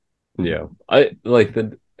Yeah. I like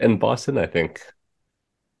the in Boston, I think,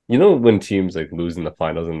 when teams like lose in the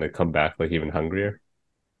finals and they come back like even hungrier?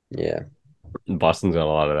 Yeah, Boston's got a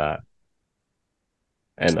lot of that.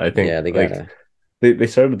 And I think yeah, they like gotta. they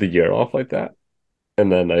started the year off like that.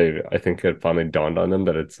 And then I think it finally dawned on them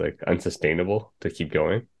that it's like unsustainable to keep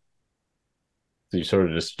going. So you sort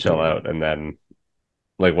of just chill Yeah. out and then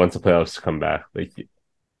like once the playoffs come back, like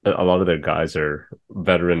a lot of their guys are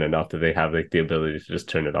veteran enough that they have like the ability to just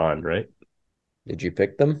turn it on, right? Did you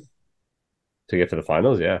pick them To get to the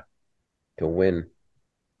finals, yeah. to win?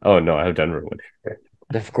 Oh no, I have Denver winning.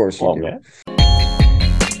 Of course you Oh do. man.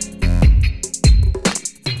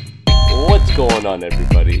 What's going on,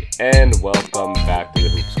 everybody? And welcome back to the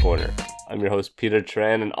Hoops Corner. I'm your host, Peter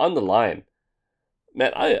Tran, and on the line,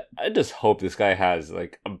 man, I just hope this guy has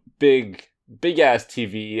like a big ass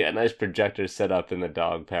TV, a nice projector set up in the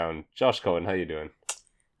dog pound. Josh Cohen, how you doing?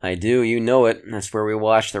 I do. You know it. That's where we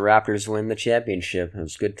watched the Raptors win the championship. It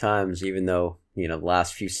was good times, even though the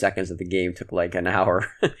last few seconds of the game took like an hour.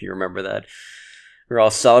 If you remember that, we were all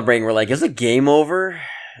celebrating. We're like, "Is the game over?"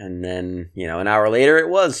 And then an hour later, it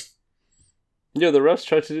was. Yeah, the refs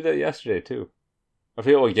tried to do that yesterday too. I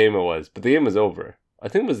forget what game it was, but the game was over. I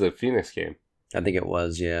think it was the Phoenix game. I think it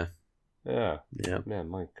was. Yeah. Yeah. Yeah. Man,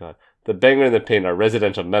 my God. The banger in the paint, our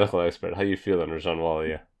residential medical expert. How you feeling, Rajon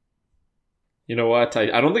Walia? You know what?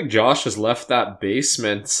 I don't think Josh has left that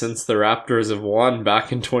basement since the Raptors have won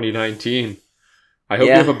back in 2019. I hope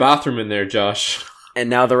you have Yeah. a bathroom in there, Josh. And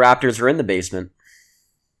now the Raptors are in the basement.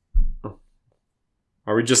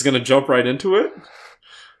 Are we just going to jump right into it?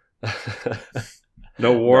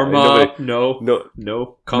 No warm Nobody, up, no no, no no,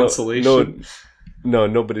 no, consolation. no,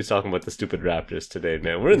 nobody's talking about the stupid Raptors today,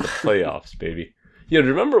 man. We're in the playoffs, baby. Yeah,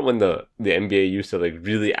 remember when the NBA used to like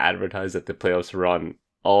really advertise that the playoffs were on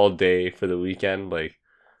all day for the weekend? Like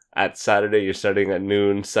at Saturday you're starting at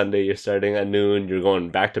noon, Sunday you're starting at noon, you're going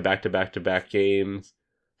back to back to back to back games.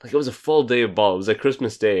 Like it was a full day of ball. It was like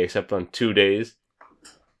Christmas Day except on 2 days.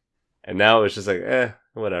 And now it's just like,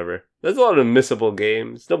 whatever. There's a lot of missable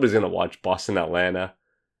games. Nobody's gonna watch Boston Atlanta.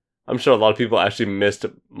 I'm sure a lot of people actually missed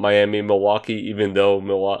Miami Milwaukee, even though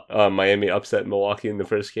Miami upset Milwaukee in the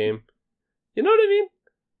first game. You know what I mean?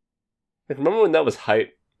 Like, remember when that was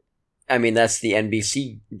hype? I mean, that's the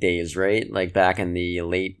NBC days, right? Like back in the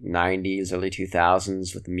late 90s, early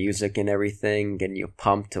 2000s with the music and everything, getting you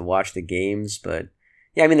pumped to watch the games. But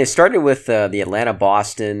yeah, I mean, they started with the Atlanta,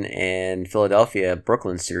 Boston, and Philadelphia,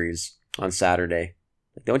 Brooklyn series on Saturday.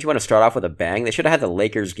 Like, don't you want to start off with a bang? They should have had the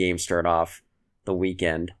Lakers game start off the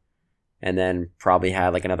weekend and then probably had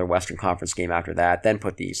like another Western Conference game after that, then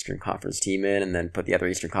put the Eastern Conference team in, and then put the other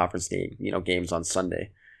Eastern Conference games on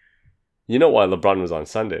Sunday. You know why LeBron was on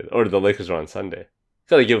Sunday, or the Lakers were on Sunday?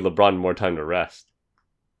 Gotta give LeBron more time to rest.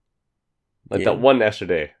 Like Yeah. that one extra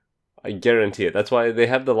day. I guarantee it. That's why they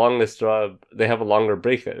have the longest they have a longer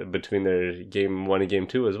break between their game one and game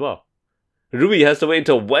two as well. Rui has to wait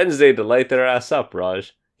until Wednesday to light their ass up,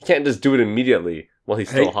 Raj. He can't just do it immediately while he's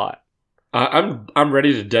still Hey, hot. I'm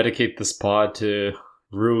ready to dedicate this pod to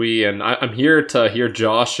Rui, and I'm here to hear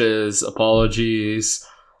Josh's apologies.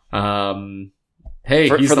 Hey,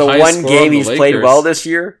 For, he's for the the highest one scorer on game the he's played Lakers. well this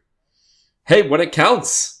year, Hey, when it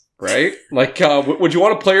counts, right? Like, would you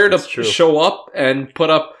want a player That's to true. show up and put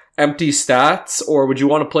up empty stats, or would you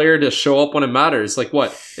want a player to show up when it matters? Like,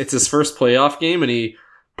 what? It's his first playoff game, and he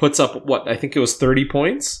puts up what? I think it was 30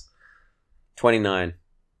 points. 29.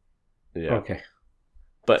 Yeah. Okay.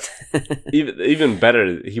 But even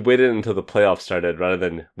better, he waited until the playoffs started rather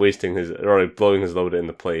than wasting his or blowing his load in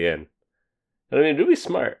the play in. I mean, really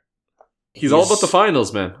smart. He's all about the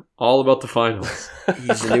finals, man. All about the finals.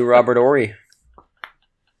 He's the new Robert Ory.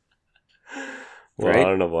 Well, Right? I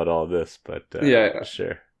don't know about all this, but Yeah.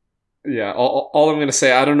 sure. Yeah, all I'm going to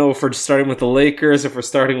say, I don't know if we're starting with the Lakers, if we're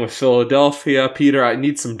starting with Philadelphia. Peter, I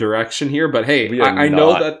need some direction here, but hey, We are I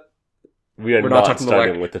know not. that We are we're not talking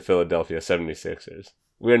starting about with the Philadelphia 76ers.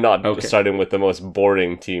 We are not Okay. starting with the most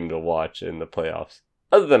boring team to watch in the playoffs,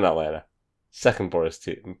 other than Atlanta. Second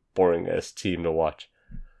boringest team to watch.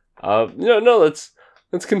 No,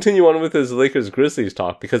 let's continue on with this Lakers Grizzlies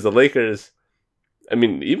talk because the Lakers, I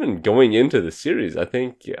mean, even going into the series, I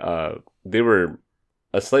think they were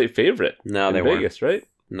a slight favorite No, in they Vegas, right?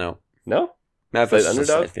 No. No, Memphis Slight is a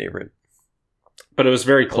underdog? slight favorite. but it was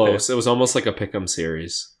very close. It was almost like a pick'em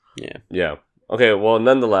series. Yeah. Yeah. Okay. Well,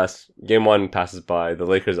 nonetheless, game one passes by. The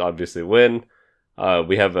Lakers obviously win.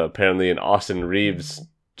 We have apparently an Austin Reeves,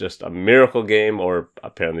 just a miracle game, or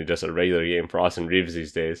apparently just a regular game for Austin Reeves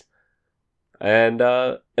these days. And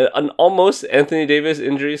an almost Anthony Davis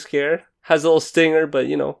injury scare has a little stinger, but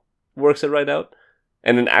works it right out.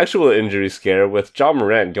 and an actual injury scare with John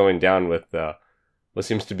Morant going down with what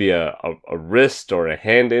seems to be a wrist or a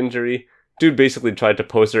hand injury. Dude basically tried to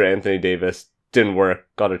poster Anthony Davis, didn't work,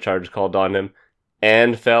 got a charge called on him,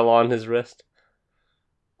 and fell on his wrist.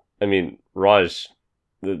 I mean, Raj,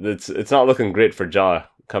 it's not looking great for Ja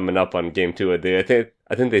coming up on game 2.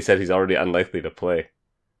 I think they said he's already unlikely to play.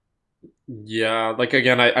 Yeah, like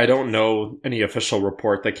again, I don't know any official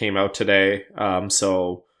report that came out today.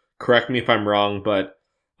 So correct me if I'm wrong, but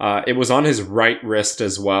it was on his right wrist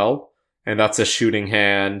as well, and that's a shooting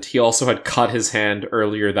hand. He also had cut his hand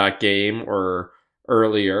earlier that game or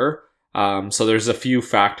earlier. So there's a few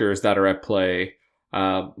factors that are at play.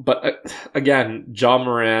 But again, John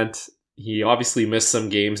Morant, he obviously missed some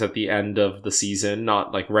games at the end of the season,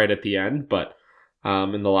 not like right at the end, but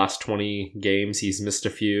in the last 20 games, he's missed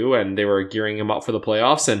a few, and they were gearing him up for the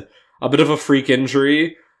playoffs, and a bit of a freak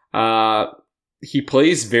injury. He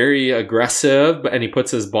plays very aggressive, and he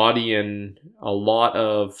puts his body in a lot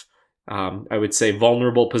of, I would say,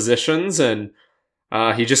 vulnerable positions, and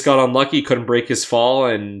he just got unlucky, couldn't break his fall,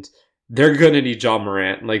 and they're going to need John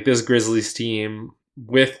Morant. Like, this Grizzlies team,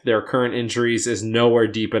 with their current injuries, is nowhere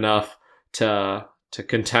deep enough to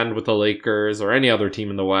contend with the Lakers or any other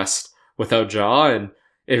team in the West without Ja. And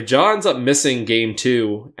if Ja ends up missing game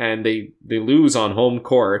 2 and they lose on home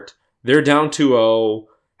court, they're down 2-0,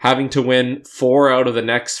 having to win 4 out of the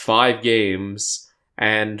next 5 games,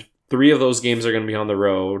 and 3 of those games are going to be on the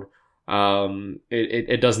road.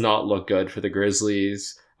 It does not look good for the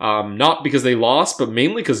Grizzlies. Not because they lost, but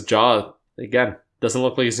mainly because Ja, again, doesn't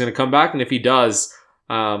look like he's going to come back. And if he does,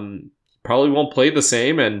 probably won't play the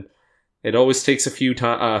same. And it always takes a few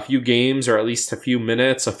games, or at least a few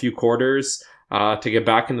minutes, a few quarters, to get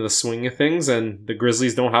back into the swing of things. And the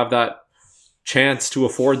Grizzlies don't have that chance to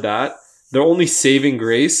afford that. Their only saving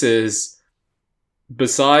grace is,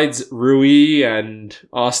 besides Rui and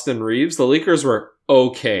Austin Reeves, the Lakers were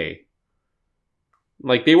okay.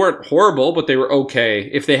 Like, they weren't horrible, but they were okay.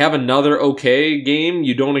 If they have another okay game,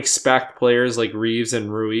 you don't expect players like Reeves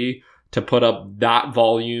and Rui to put up that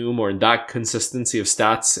volume or that consistency of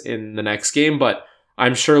stats in the next game. But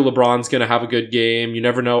I'm sure LeBron's going to have a good game. You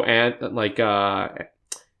never know.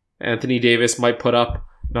 Anthony Davis might put up,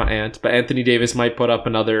 Anthony Davis might put up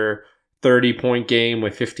another 30-point game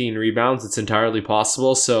with 15 rebounds. It's entirely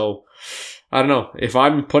possible. So I don't know. If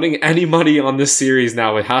I'm putting any money on this series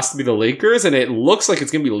now, it has to be the Lakers, and it looks like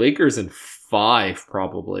it's going to be Lakers in 5,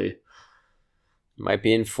 probably. Might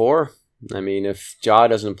be in 4. I mean, if Ja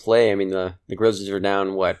doesn't play, I mean, the Grizzlies are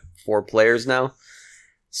down, 4 players now?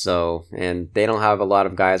 So, and they don't have a lot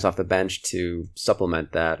of guys off the bench to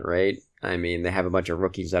supplement that, right? I mean, they have a bunch of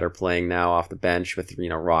rookies that are playing now off the bench with,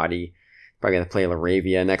 Roddy. Probably going to play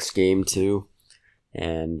LaRavia next game, too.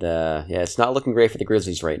 And, it's not looking great for the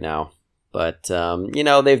Grizzlies right now. But,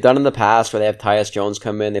 they've done in the past where they have Tyus Jones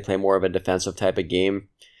come in. They play more of a defensive type of game.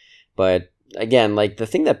 But, again, like, the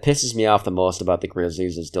thing that pisses me off the most about the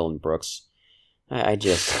Grizzlies is Dillon Brooks. I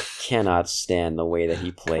just cannot stand the way that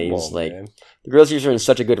he plays. Man. The Grizzlies are in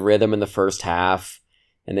such a good rhythm in the first half.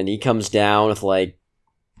 And then he comes down with,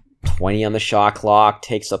 20 on the shot clock,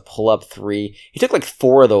 takes a pull-up 3. He took,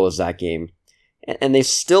 4 of those that game. And they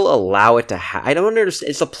still allow it to I don't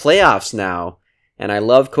understand. It's the playoffs now. And I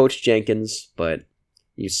love Coach Jenkins, but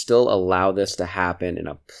you still allow this to happen in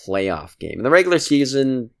a playoff game. In the regular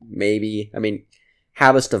season, maybe. I mean,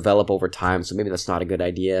 habits develop over time, so maybe that's not a good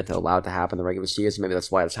idea to allow it to happen in the regular season. Maybe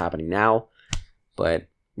that's why it's happening now. But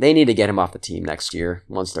they need to get him off the team next year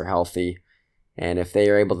once they're healthy. And if they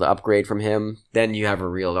are able to upgrade from him, then you have a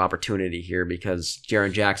real opportunity here, because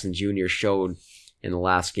Jaren Jackson Jr. showed in the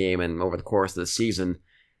last game and over the course of the season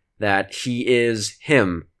that he is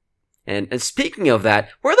him. And speaking of that,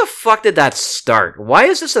 where the fuck did that start? Why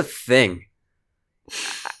is this a thing?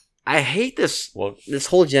 I hate this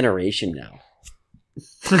whole generation now.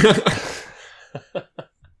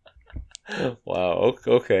 Wow,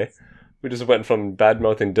 okay. We just went from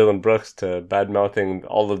bad-mouthing Dillon Brooks to bad-mouthing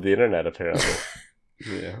all of the internet, apparently.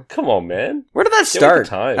 Yeah. Come on, man. Where did that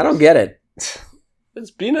start? I don't get it.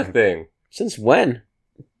 It's been a thing. Since when?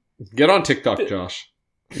 Get on TikTok, Josh.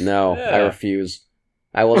 No, yeah. I refuse.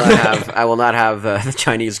 I will not have the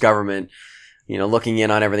Chinese government, looking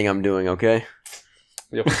in on everything I'm doing. Okay.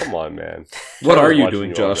 Yo, come on, man. What are you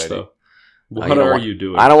doing, Josh? Though. What are you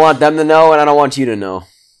doing? I don't want them to know, and I don't want you to know.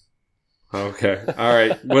 Okay. All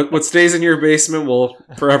right. What stays in your basement will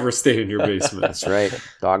forever stay in your basement. That's right.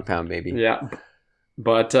 Dog pound, baby. Yeah.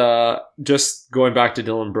 But just going back to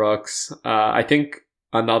Dillon Brooks, I think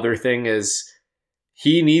another thing is,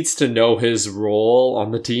 he needs to know his role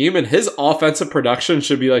on the team, and his offensive production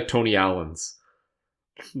should be like Tony Allen's.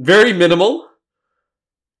 Very minimal,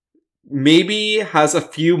 maybe has a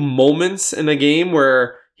few moments in a game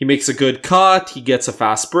where he makes a good cut, he gets a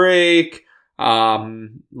fast break,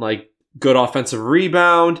 like good offensive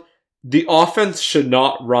rebound. The offense should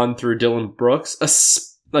not run through Dylan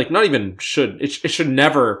Brooks. Like, not even should. It should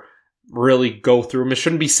never really go through him. It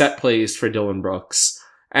shouldn't be set plays for Dylan Brooks.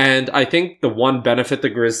 And I think the one benefit the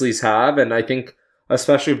Grizzlies have, and I think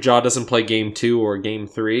especially if Ja doesn't play game 2 or game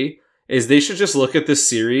 3, is they should just look at this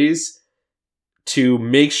series to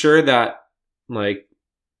make sure that, like,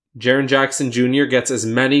 Jaren Jackson Jr. gets as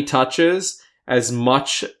many touches, as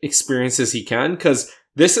much experience as he can, because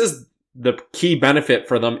this is the key benefit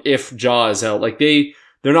for them if Ja is out. Like,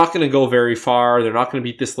 they're not going to go very far. They're not going to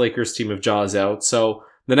beat this Lakers team if Ja is out. So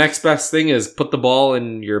the next best thing is put the ball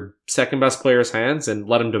in your second best player's hands and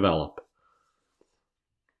let him develop.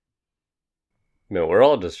 No,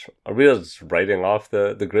 are we just writing off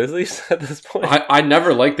the Grizzlies at this point? I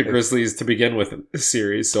never liked the Grizzlies to begin with in this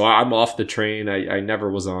series, so I'm off the train. I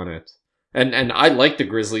never was on it. And I like the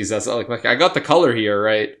Grizzlies as like I got the color here,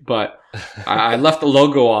 right? But I left the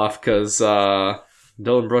logo off because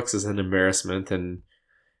Dylan Brooks is an embarrassment, and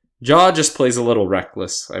Ja just plays a little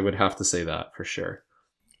reckless. I would have to say that for sure.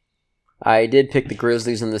 I did pick the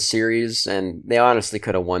Grizzlies in the series, and they honestly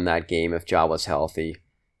could have won that game if Ja was healthy.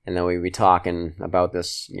 And then we'd be talking about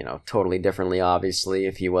this, totally differently, obviously,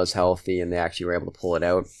 if he was healthy and they actually were able to pull it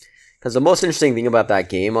out. Because the most interesting thing about that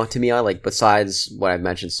game, to me, besides what I've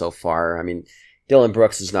mentioned so far, I mean, Dylan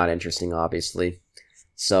Brooks is not interesting, obviously.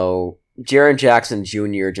 So, Jaren Jackson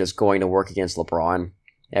Jr. just going to work against LeBron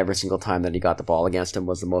every single time that he got the ball against him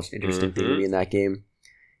was the most interesting thing to me in that game.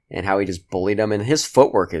 And how he just bullied him. And his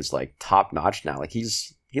footwork is, top-notch now.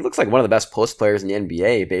 He looks like one of the best post players in the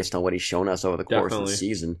NBA based on what he's shown us over the course of the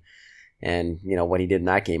season. And, what he did in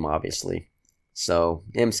that game, obviously. So,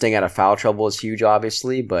 him staying out of foul trouble is huge,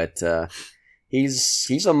 obviously, but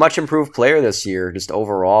he's a much improved player this year, just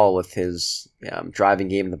overall with his driving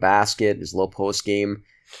game in the basket, his low post game.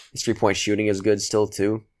 His 3-point shooting is good still,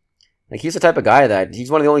 too. He's the type of guy that,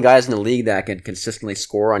 he's one of the only guys in the league that can consistently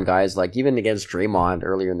score on guys, even against Draymond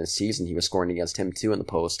earlier in the season, he was scoring against him, too, in the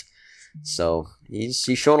post. So, he's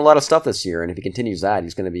shown a lot of stuff this year, and if he continues that,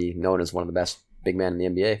 he's going to be known as one of the best big men in the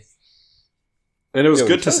NBA. And it was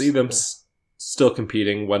good to see them still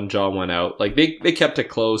competing when Ja went out. They kept it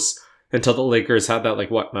close until the Lakers had that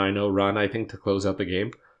 9-0 run, I think, to close out the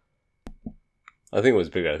game. I think it was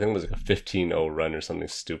bigger. I think it was a 15-0 run or something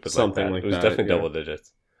stupid something like that. It was definitely double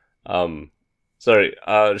digits. Sorry.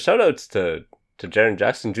 Shout outs to Jaren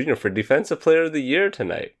Jackson Jr. for Defensive Player of the Year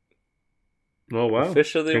tonight. Oh wow!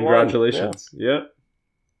 Officially congratulations! Won.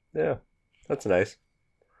 Yeah, that's nice.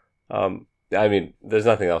 I mean, there's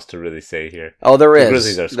nothing else to really say here. Oh, there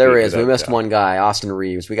is. There is. We missed one guy, Austin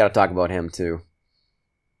Reeves. We got to talk about him too.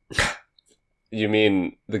 You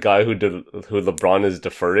mean the guy who LeBron is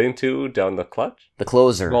deferring to down the clutch? The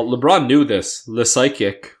closer. Well, LeBron knew this. The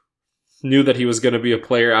psychic knew that he was going to be a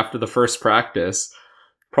player after the first practice.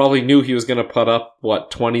 Probably knew he was going to put up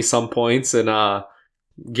 20 some points in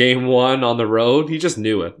game 1 on the road. He just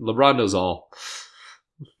knew it. LeBron knows all.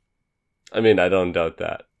 I mean, I don't doubt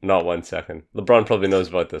that. Not 1 second. LeBron probably knows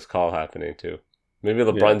about this call happening too. Maybe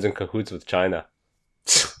LeBron's in cahoots with China.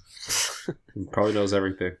 He probably knows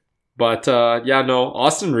everything. But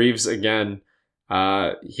Austin Reeves again.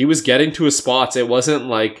 He was getting to his spots. It wasn't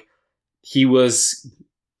like he was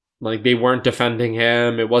they weren't defending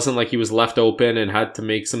him. It wasn't like he was left open and had to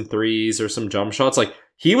make some threes or some jump shots.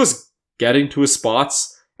 He was getting to his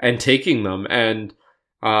spots and taking them, and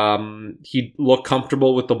he looked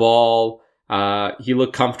comfortable with the ball. He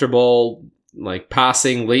looked comfortable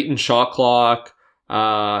passing late in shot clock,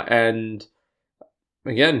 and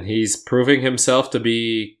again, he's proving himself to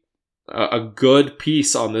be a good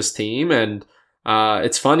piece on this team. And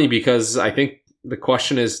it's funny because I think the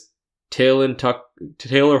question is Taylor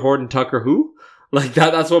Horton Tucker who?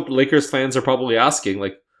 That's what Lakers fans are probably asking.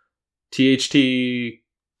 THT,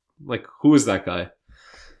 who is that guy?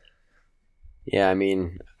 Yeah, I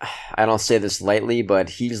mean, I don't say this lightly, but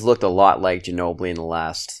he's looked a lot like Ginobili in the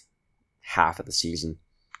last half of the season.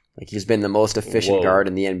 He's been the most efficient guard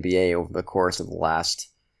in the NBA over the course of the last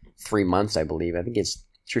 3 months, I believe. I think his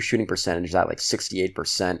true shooting percentage is at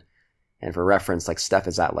 68%. And for reference, Steph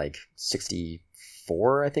is at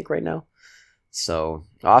 64, I think, right now. So,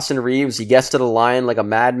 Austin Reeves, he gets to the line like a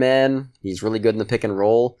madman. He's really good in the pick and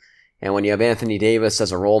roll. And when you have Anthony Davis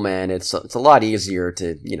as a roll man, it's a lot easier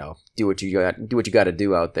to, do what you got to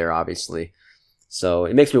do out there, obviously. So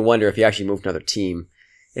it makes me wonder if he actually moved to another team,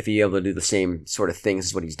 if he'd be able to do the same sort of things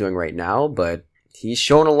as what he's doing right now. But he's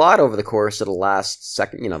shown a lot over the course of the last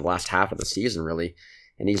half of the season, really.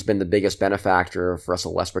 and he's been the biggest benefactor of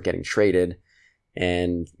Russell Westbrook getting traded.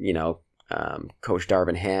 And, Coach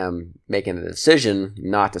Darvin Ham making the decision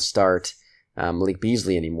not to start Malik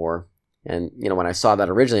Beasley anymore. And, when I saw that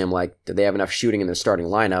originally, I'm like, did they have enough shooting in their starting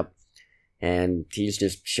lineup? And he's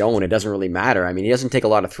just shown it doesn't really matter. I mean, he doesn't take a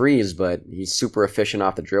lot of threes, but he's super efficient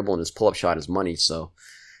off the dribble, and his pull-up shot is money. So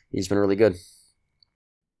he's been really good.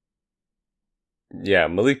 Yeah,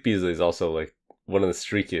 Malik Beasley is also like one of the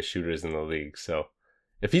streakiest shooters in the league. So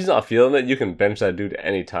if he's not feeling it, you can bench that dude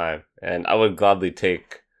anytime. And I would gladly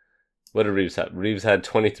take, what did Reeves have? Reeves had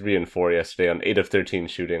 23 and 4 yesterday on 8 of 13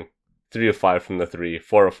 shooting. 3 of 5 from the 3,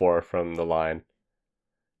 4 of 4 from the line.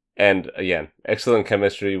 And again, excellent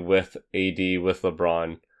chemistry with AD, with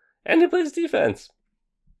LeBron. And he plays defense.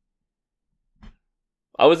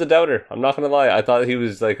 I was a doubter. I'm not going to lie. I thought he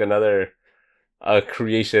was like another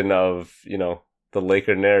creation of, the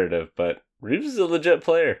Laker narrative. But Reeves is a legit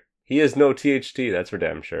player. He is no THT, that's for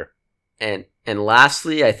damn sure. And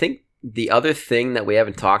lastly, I think the other thing that we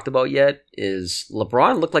haven't talked about yet is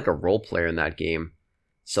LeBron looked like a role player in that game.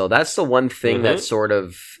 So that's the one thing that sort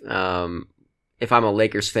of, if I'm a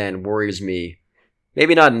Lakers fan, worries me.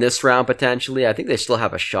 Maybe not in this round, potentially. I think they still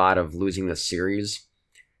have a shot of losing the series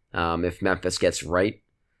if Memphis gets right.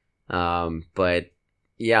 But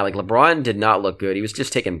yeah, like LeBron did not look good. He was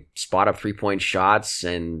just taking spot-up three-point shots,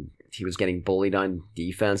 and he was getting bullied on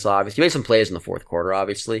defense, obviously. He made some plays in the fourth quarter,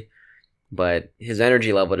 obviously. But his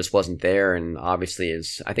energy level just wasn't there, and obviously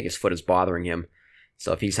I think his foot is bothering him.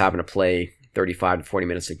 So if he's having to play 35 to 40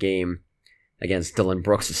 minutes a game against Dylan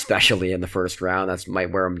Brooks, especially in the first round, that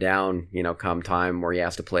might wear him down, come time where he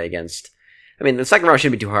has to play against. I mean, the second round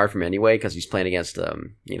shouldn't be too hard for him anyway, because he's playing against,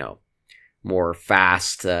 more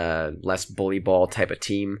fast, less bully ball type of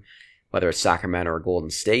team, whether it's Sacramento or Golden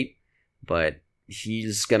State. But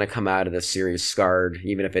he's going to come out of this series scarred,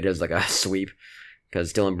 even if it is like a sweep,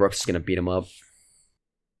 because Dylan Brooks is going to beat him up.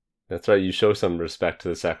 That's right. You show some respect to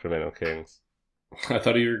the Sacramento Kings. I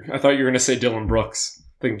thought you were going to say Dylan Brooks.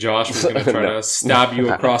 I think Josh was going to try to stab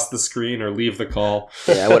you across the screen or leave the call.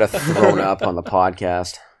 Yeah, I would have thrown up on the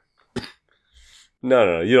podcast.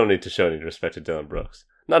 No. You don't need to show any respect to Dylan Brooks.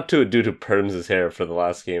 Not due to perms hair for the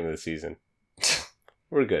last game of the season.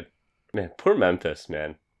 We're good. Man, poor Memphis,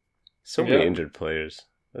 man. So many injured players.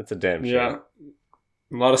 That's a damn shame. Yeah.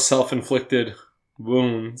 A lot of self-inflicted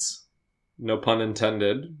wounds. No pun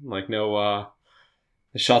intended. Like,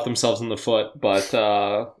 they shot themselves in the foot, but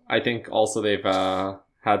I think also they've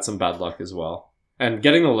had some bad luck as well. And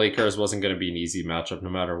getting the Lakers wasn't going to be an easy matchup, no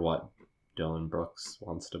matter what Dylan Brooks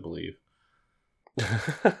wants to believe.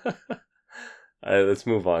 All right, let's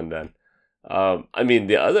move on then.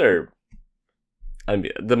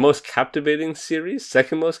 The most captivating series,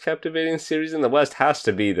 second most captivating series in the West has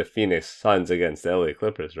to be the Phoenix Suns against the LA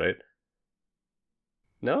Clippers, right?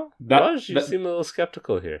 No? Raj, you seem a little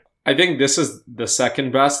skeptical here. I think this is the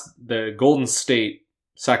second best. The Golden State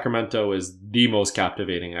Sacramento is the most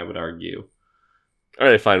captivating, I would argue. All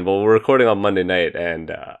right, fine. Well, we're recording on Monday night,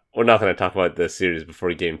 and we're not going to talk about this series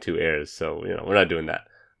before Game 2 airs, so we're not doing that.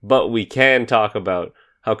 But we can talk about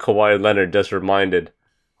how Kawhi Leonard just reminded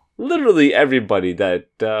literally everybody that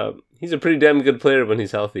he's a pretty damn good player when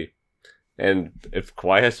he's healthy. And if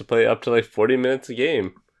Kawhi has to play up to like 40 minutes a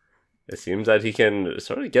game, it seems that he can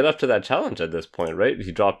sort of get up to that challenge at this point, right?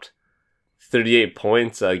 He dropped 38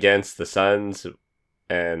 points against the Suns,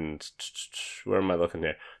 and where am I looking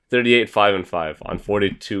here? 38, 5 and 5 on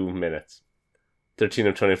 42 minutes. 13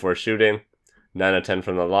 of 24 shooting, 9 of 10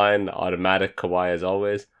 from the line, automatic Kawhi as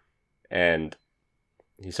always. And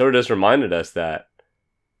he sort of just reminded us that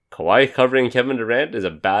Kawhi covering Kevin Durant is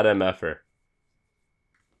a bad MFer.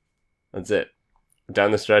 That's it.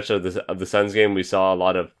 Down the stretch of the Suns game, we saw a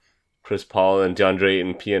lot of Chris Paul and DeAndre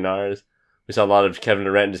Ayton PNRs. We saw a lot of Kevin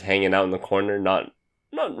Durant just hanging out in the corner, not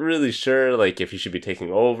really sure like if he should be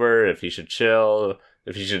taking over, if he should chill,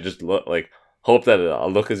 if he should just hope that a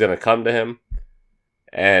look is going to come to him.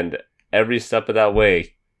 And every step of that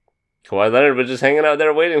way, Kawhi Leonard was just hanging out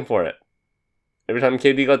there waiting for it. Every time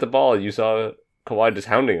KD got the ball, you saw Kawhi just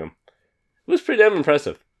hounding him. It was pretty damn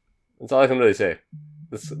impressive. That's all I can really say.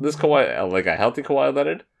 This Kawhi, like a healthy Kawhi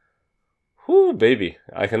Leonard, whoo, baby.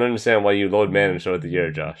 I can understand why you load man and show it the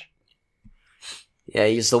year, Josh. Yeah,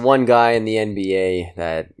 he's the one guy in the NBA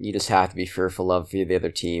that you just have to be fearful of for the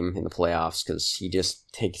other team in the playoffs because he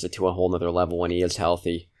just takes it to a whole nother level when he is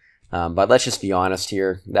healthy. But let's just be honest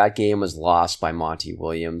here. That game was lost by Monty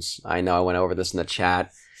Williams. I know I went over this in the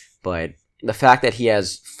chat, but the fact that he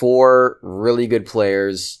has 4 really good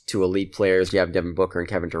players, 2 elite players, you have Devin Booker and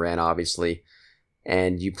Kevin Durant, obviously,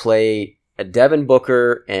 and you play a Devin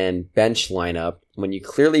Booker and bench lineup when you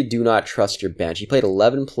clearly do not trust your bench. He played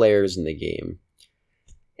 11 players in the game,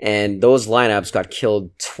 and those lineups got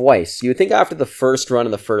killed twice. You would think after the first run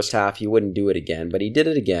in the first half, he wouldn't do it again, but he did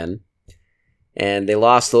it again, and they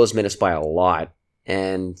lost those minutes by a lot.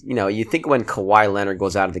 And, you think when Kawhi Leonard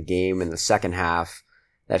goes out of the game in the second half,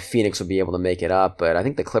 that Phoenix would be able to make it up, but I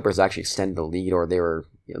think the Clippers actually extended the lead, or they were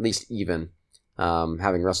at least even,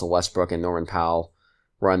 having Russell Westbrook and Norman Powell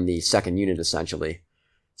run the second unit, essentially.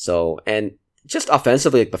 So, and just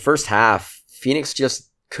offensively, like the first half, Phoenix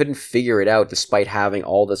just couldn't figure it out despite having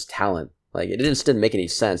all this talent. Like, it just didn't make any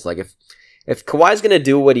sense. Like, if Kawhi's going to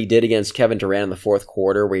do what he did against Kevin Durant in the fourth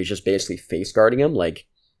quarter, where he's just basically face guarding him, like,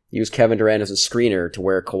 use Kevin Durant as a screener to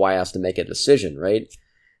where Kawhi has to make a decision, right?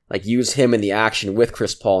 Like, use him in the action with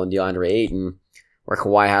Chris Paul and DeAndre Ayton, where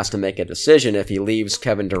Kawhi has to make a decision. If he leaves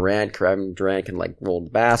Kevin Durant can, like, roll the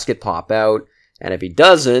basket, pop out. And if he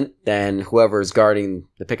doesn't, then whoever is guarding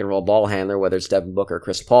the pick-and-roll ball handler, whether it's Devin Booker or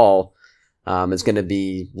Chris Paul, is going to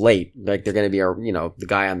be late. Like, they're going to be, the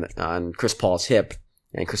guy on Chris Paul's hip,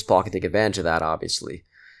 and Chris Paul can take advantage of that, obviously.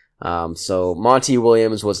 So Monty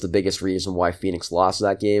Williams was the biggest reason why Phoenix lost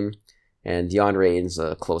that game, and DeAndre Ayton's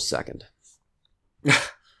a close second.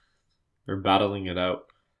 They're battling it out.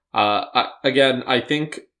 I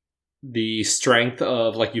think the strength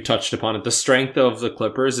of, like you touched upon it, the strength of the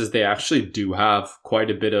Clippers is they actually do have quite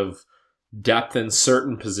a bit of depth in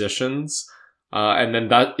certain positions. And then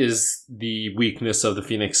that is the weakness of the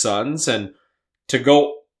Phoenix Suns. And to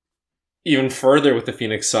go even further with the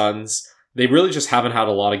Phoenix Suns, they really just haven't had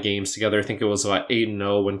a lot of games together. I think it was about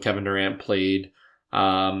 8-0 when Kevin Durant played.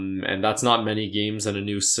 And that's not many games in a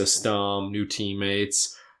new system, new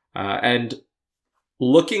teammates. And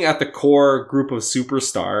looking at the core group of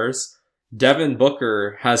superstars, Devin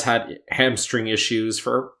Booker has had hamstring issues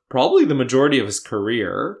for probably the majority of his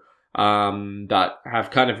career, that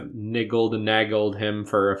have kind of niggled and naggled him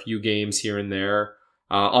for a few games here and there.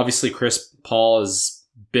 Obviously, Chris Paul has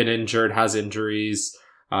been injured, has injuries.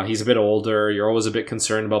 He's a bit older. You're always a bit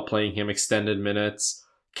concerned about playing him extended minutes.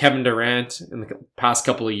 Kevin Durant, in the past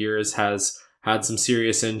couple of years, has had some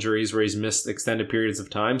serious injuries where he's missed extended periods of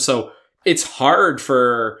time. So it's hard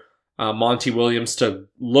for Monty Williams to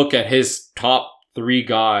look at his top three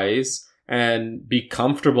guys and be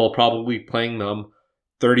comfortable probably playing them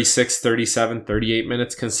 36, 37, 38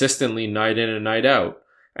 minutes consistently night in and night out.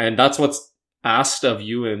 And that's what's asked of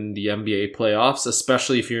you in the NBA playoffs,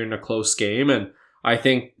 especially if you're in a close game. And I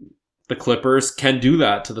think the Clippers can do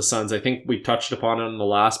that to the Suns. I think we touched upon it in the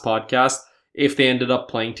last podcast. If they ended up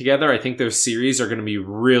playing together, I think their series are going to be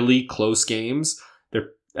really close games.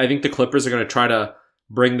 I think the Clippers are going to try to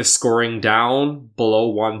bring the scoring down below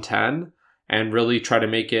 110 and really try to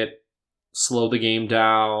make it slow the game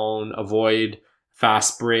down, avoid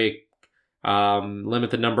fast break,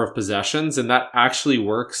 limit the number of possessions. And that actually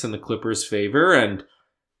works in the Clippers' favor. And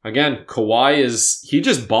again, Kawhi he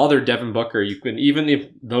just bothered Devin Booker. You can,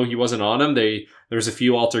 though he wasn't on him, there's a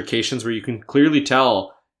few altercations where you can clearly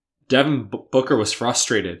tell Devin Booker was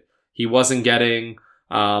frustrated. He wasn't getting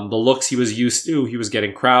the looks he was used to. He was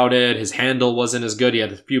getting crowded. His handle wasn't as good. He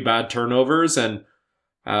had a few bad turnovers, and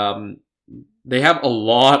they have a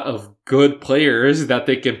lot of good players that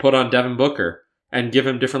they can put on Devin Booker and give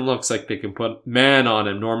him different looks. Like they can put Man on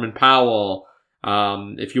him, Norman Powell.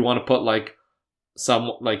 If you want to put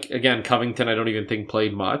again, Covington, I don't even think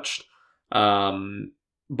played much.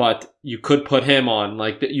 But you could put him on.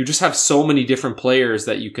 You just have so many different players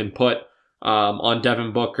that you can put on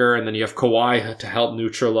Devin Booker, and then you have Kawhi to help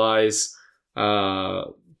neutralize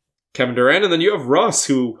Kevin Durant, and then you have Russ,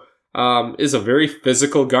 who is a very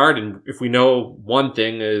physical guard. And if we know one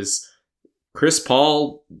thing is Chris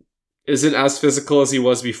Paul isn't as physical as he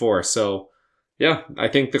was before. So yeah, I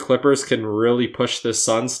think the Clippers can really push this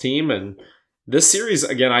Suns team. And this series,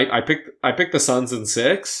 again, I picked the Suns in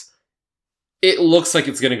 6. It looks like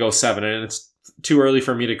it's going to go 7, and it's too early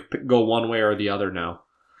for me to go one way or the other now.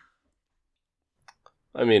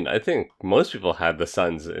 I mean, I think most people had the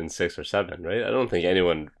Suns in 6 or 7, right? I don't think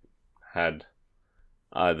anyone had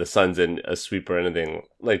the Suns in a sweep or anything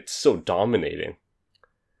so dominating.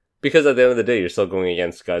 Because at the end of the day, you're still going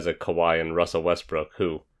against guys like Kawhi and Russell Westbrook,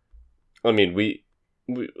 who, I mean, we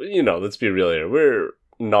let's be real here. We're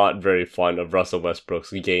not very fond of Russell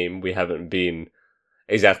Westbrook's game. We haven't been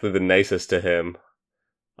exactly the nicest to him,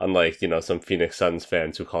 unlike, some Phoenix Suns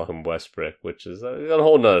fans who call him Westbrook, which is a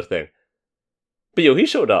whole nother thing. But he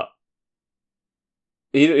showed up.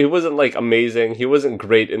 He wasn't amazing. He wasn't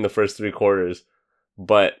great in the first 3 quarters.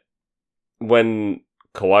 But when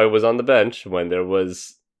Kawhi was on the bench, when there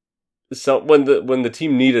was when the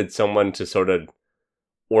team needed someone to sort of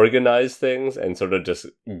organize things and sort of just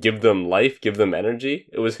give them life, give them energy,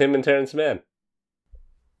 it was him and Terrence Mann.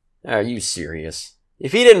 Are you serious?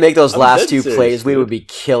 If he didn't make those last two plays, we would be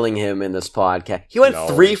killing him in this podcast. He went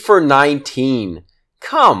 3 for 19.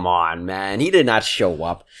 Come on, man. He did not show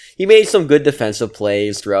up. He made some good defensive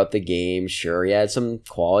plays throughout the game. Sure, he had some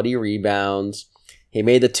quality rebounds. He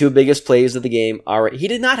made the 2 biggest plays of the game. All right, he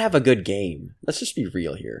did not have a good game. Let's just be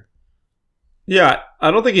real here. Yeah,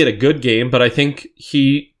 I don't think he had a good game, but I think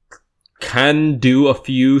he can do a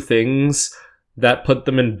few things that put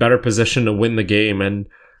them in better position to win the game. And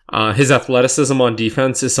his athleticism on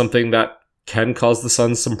defense is something that can cause the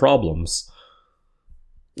Suns some problems.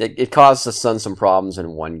 It caused the Suns some problems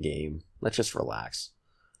in one game. Let's just relax.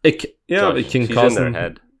 It can cause in their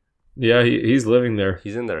head. Yeah, he's living there.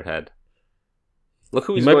 He's in their head. Look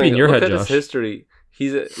who he might be in your head, Josh. His history.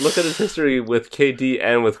 Look at his history with KD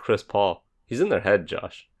and with Chris Paul. He's in their head,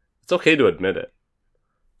 Josh. It's okay to admit it.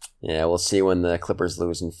 Yeah, we'll see when the Clippers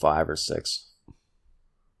lose in 5 or 6.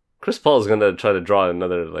 Chris Paul is going to try to draw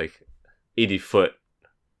another 80-foot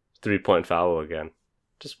 3-point foul again.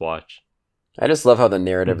 Just watch. I just love how the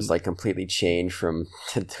narrative is completely changed from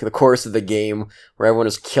the course of the game where everyone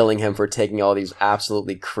is killing him for taking all these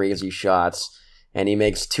absolutely crazy shots. And he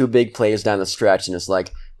makes 2 big plays down the stretch and it's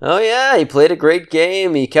like, oh yeah, he played a great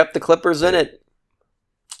game. He kept the Clippers in it.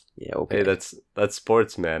 Yeah, okay. Hey, that's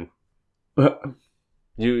sports, man.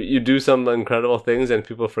 You do some incredible things and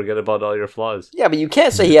people forget about all your flaws. Yeah, but you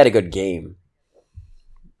can't say he had a good game.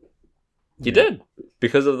 He did.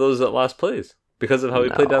 Because of those last plays. Because of how he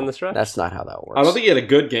played down the stretch. That's not how that works. I don't think he had a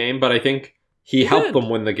good game, but I think he helped them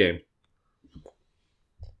win the game.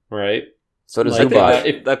 Right? So does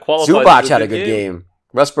Zubac. Zubac had a good game.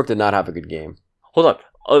 Westbrook did not have a good game. Hold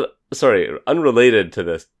on. Sorry, unrelated to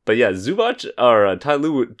this. But yeah, Zubac, or Ty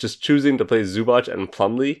Lue just choosing to play Zubac and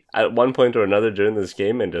Plumlee at one point or another during this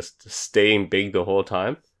game and just staying big the whole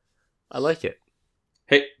time. I like it.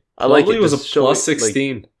 Hey, Plumlee was a plus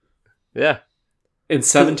 16. Yeah. In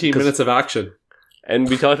 17 minutes of action. And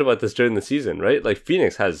we talked about this during the season, right?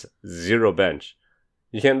 Phoenix has 0 bench.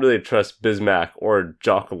 You can't really trust Bismack or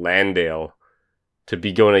Jock Landale to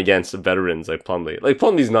be going against veterans like Plumlee.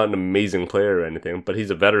 Plumlee's not an amazing player or anything, but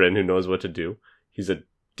he's a veteran who knows what to do. He's a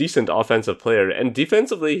decent offensive player, and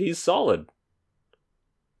defensively, he's solid.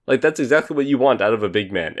 That's exactly what you want out of a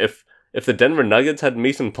big man. If the Denver Nuggets had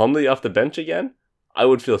Mason Plumlee off the bench again, I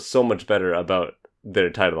would feel so much better about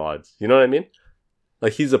their title odds. You know what I mean?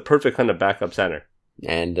 He's a perfect kind of backup center.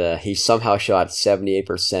 And he somehow shot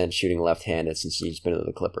 78% shooting left-handed since he's been to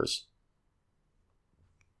the Clippers.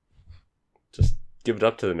 Just give it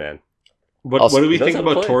up to the man. What do we think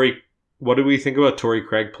about Torrey? What do we think about Torrey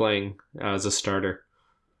Craig playing as a starter?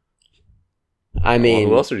 I mean,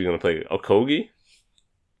 who else are you going to play? Okogie?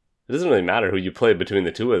 It doesn't really matter who you play between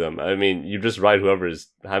the two of them. I mean, you just ride whoever is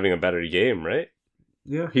having a better game, right?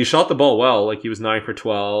 Yeah, he shot the ball well. He was 9 for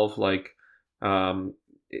 12.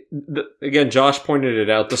 Again, Josh pointed it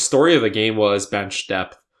out. The story of the game was bench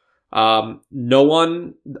depth. No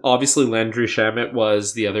one, obviously Landry Shamet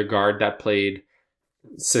was the other guard that played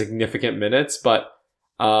significant minutes, but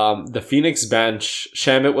the Phoenix bench,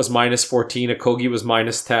 Shamet was minus 14, Okogie was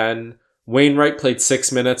minus 10, Wainwright played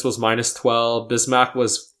 6 minutes, was minus 12, Bismack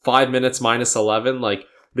was 5 minutes, minus 11.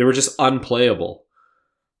 They were just unplayable.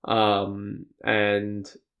 And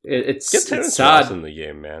it's Terrence sad. Ross in the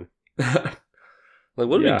game, man.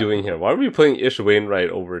 What are we doing here? Why are we playing Ish Wainwright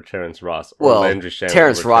over Terrence Ross? Or Landry Shamet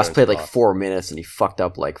Terrence Ross played 4 minutes and he fucked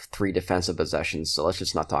up 3 defensive possessions, so let's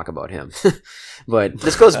just not talk about him. But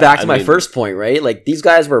this goes back to my first point, right? These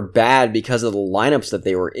guys were bad because of the lineups that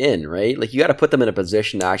they were in, right? You got to put them in a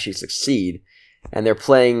position to actually succeed, and they're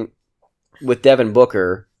playing with Devin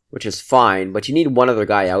Booker, which is fine, but you need one other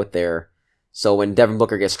guy out there, so when Devin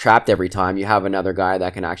Booker gets trapped every time, you have another guy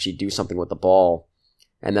that can actually do something with the ball.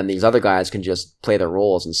 And then these other guys can just play their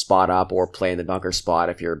roles and spot up or play in the dunker spot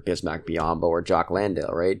if you're Bismack Biyombo or Jock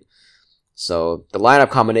Landale, right? So the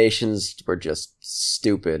lineup combinations were just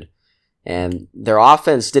stupid. And their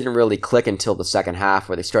offense didn't really click until the second half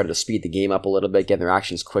where they started to speed the game up a little bit, get their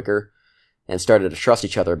actions quicker, and started to trust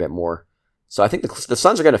each other a bit more. So I think the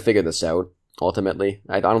Suns are going to figure this out, ultimately.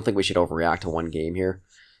 I don't think we should overreact to one game here.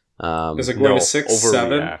 Is it going to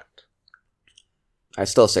 6-7? I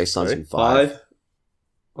still say Suns in 5.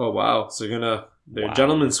 Oh, wow. So they're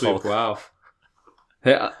gentlemen sweep. Wow.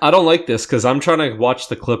 Hey, I don't like this because I'm trying to watch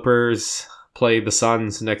the Clippers play the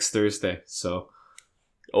Suns next Thursday. So.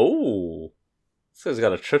 Oh. This guy's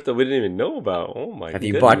got a trip that we didn't even know about. Oh, my God. Have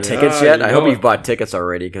you bought tickets yet? I hope you've bought tickets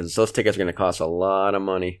already because those tickets are going to cost a lot of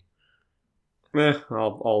money.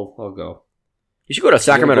 I'll go. You should go to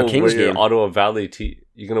Sacramento You're gonna Kings wear your game. Ottawa Valley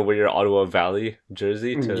you're gonna wear your Ottawa Valley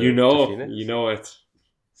jersey to You know, to Phoenix? you know it.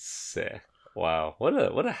 Sick. Wow.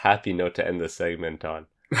 What a happy note to end this segment on.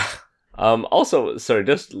 Also, sorry,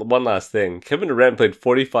 just one last thing. Kevin Durant played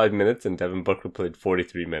 45 minutes and Devin Booker played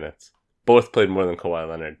 43 minutes. Both played more than Kawhi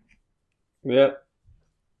Leonard. Yeah.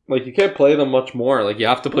 Like, you can't play them much more. Like, you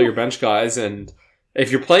have to play your bench guys, and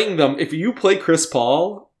if you're playing them, if you play Chris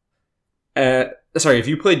Paul, if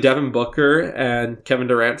you play Devin Booker and Kevin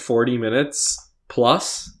Durant 40 minutes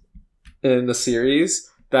plus in the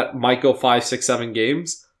series, that might go 5, 6, 7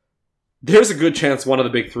 games, there's a good chance one of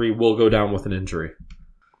the big three will go down with an injury.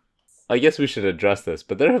 I guess we should address this,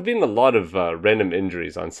 but there have been a lot of random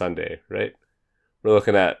injuries on Sunday, right? We're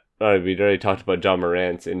looking at, we'd already talked about John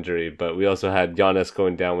Morant's injury, but we also had Giannis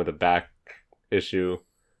going down with a back issue.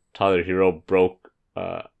 Tyler Hero broke,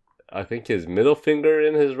 I think, his middle finger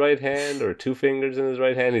in his right hand, or 2 fingers in his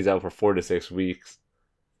right hand. He's out for 4 to 6 weeks.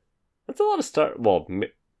 That's a lot of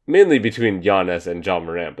mainly between Giannis and John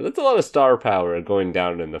Morant, but that's a lot of star power going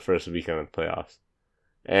down in the first weekend of the playoffs.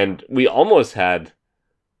 And we almost had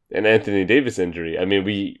an Anthony Davis injury. I mean,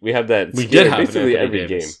 we have that We scare did have basically an Anthony every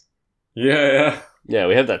Davis. game. Yeah. Yeah,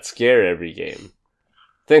 we have that scare every game.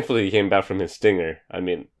 Thankfully, he came back from his stinger. I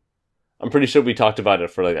mean, I'm pretty sure we talked about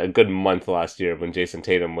it for like a good month last year when Jason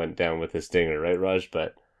Tatum went down with his stinger, right, Raj?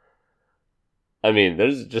 But I mean,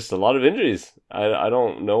 there's just a lot of injuries. I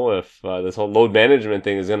don't know if this whole load management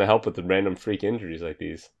thing is going to help with the random freak injuries like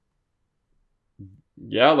these.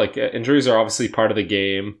 Yeah, like, injuries are obviously part of the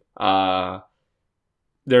game.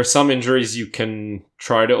 There are some injuries you can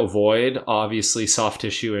try to avoid. Obviously, soft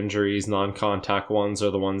tissue injuries, non-contact ones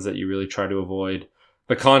are the ones that you really try to avoid.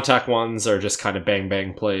 The contact ones are just kind of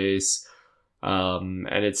bang-bang plays.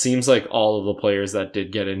 And it seems like all of the players that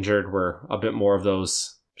did get injured were a bit more of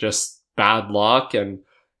those just bad luck. And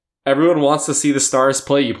everyone wants to see the Stars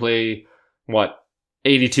play. You play,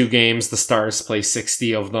 82 games. The Stars play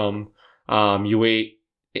 60 of them. You wait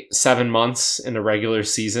 7 months in a regular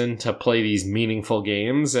season to play these meaningful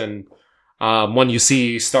games, and when you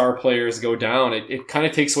see star players go down, it kind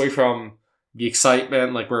of takes away from the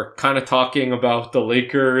excitement. Like, we're kind of talking about the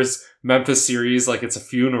Lakers Memphis series like it's a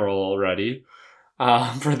funeral already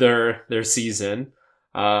for their season.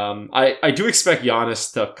 I do expect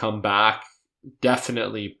Giannis to come back,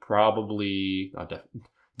 definitely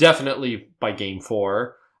by game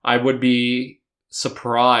 4. I would be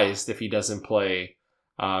surprised if he doesn't play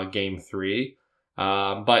game 3.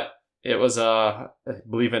 But it was I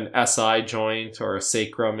believe an SI joint or a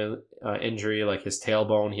sacrum injury, like his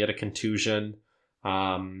tailbone. He had a contusion.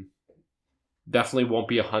 Definitely won't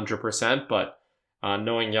be 100%, but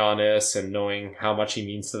knowing Giannis and knowing how much he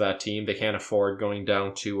means to that team, they can't afford going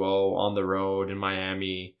down 2-0 on the road in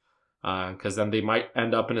Miami, because then they might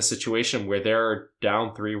end up in a situation where they're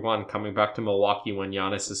down 3-1 coming back to Milwaukee when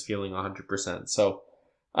Giannis is feeling 100%. So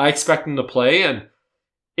I expect him to play, and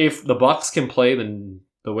if the Bucks can play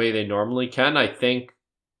the way they normally can, I think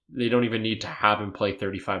they don't even need to have him play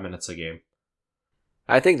 35 minutes a game.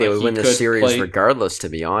 I think they Like, would he win this could series play- regardless, to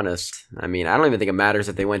be honest. I mean, I don't even think it matters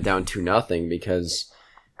if they went down 2-0, because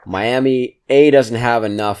Miami, doesn't have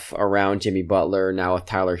enough around Jimmy Butler now with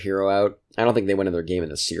Tyler Hero out. I don't think they win another game in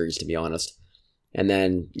this series, to be honest. And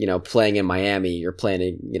then, playing in Miami, you're playing,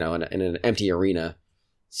 in an empty arena.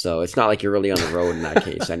 So it's not like you're really on the road in that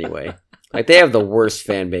case anyway. Like, they have the worst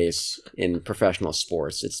fan base in professional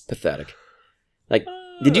sports. It's pathetic. Like,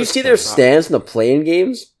 did you see their stands in the playing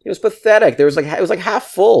games? It was pathetic. It was like half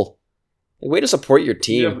full. Like, way to support your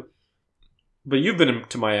team. Yeah, but you've been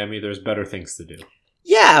to Miami. There's better things to do.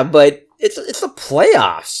 Yeah, but it's the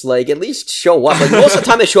playoffs. Like, at least show up. Like, most of the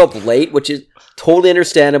time they show up late, which is totally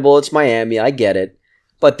understandable. It's Miami. I get it.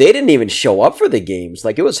 But they didn't even show up for the games.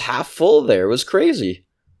 Like, it was half full there. It was crazy.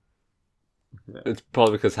 It's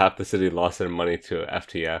probably because half the city lost their money to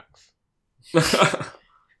FTX.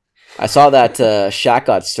 I saw that Shaq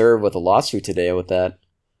got served with a lawsuit today with that.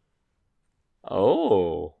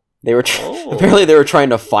 Oh. They were apparently they were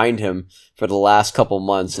trying to find him for the last couple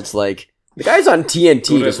months. It's like, the guy's on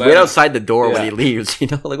TNT. Just wait outside the door when he leaves.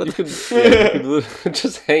 Like, what you could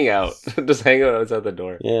just hang out. Just hang out outside the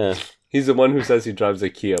door. Yeah. He's the one who says he drives a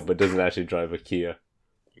Kia, but doesn't actually drive a Kia.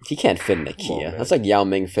 He can't fit in a Kia. That's like Yao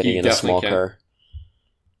Ming fitting in a small car.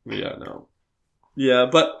 Yeah, no. Yeah,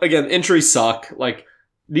 but again, injuries suck. Like,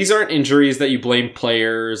 these aren't injuries that you blame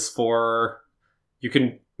players for. You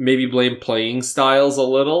can maybe blame playing styles a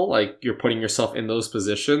little, like you're putting yourself in those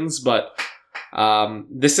positions, but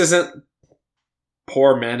this isn't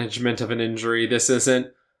poor management of an injury. This isn't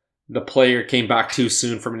the player came back too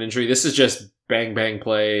soon from an injury. This is just bang, bang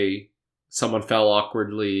play. Someone fell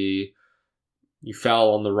awkwardly. you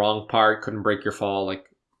fell on the wrong part, couldn't break your fall. Like,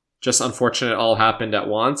 just unfortunate it all happened at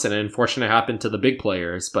once, and unfortunate it happened to the big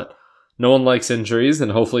players. But no one likes injuries,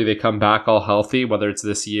 and hopefully they come back all healthy, whether it's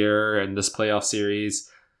this year and this playoff series,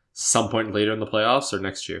 some point later in the playoffs, or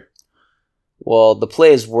next year. Well, the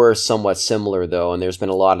plays were somewhat similar, though, and there's been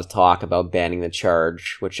a lot of talk about banning the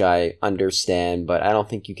charge, which I understand, but I don't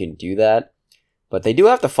think you can do that. But they do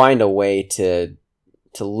have to find a way to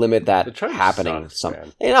limit that happening.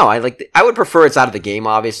 I would prefer it's out of the game,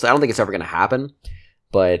 obviously. I don't think it's ever going to happen,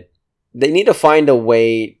 but they need to find a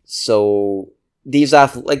way so these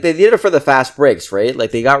like they did it for the fast breaks, right?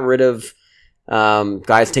 Like they got rid of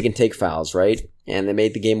guys taking take fouls, right? And they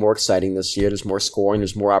made the game more exciting this year. There's more scoring.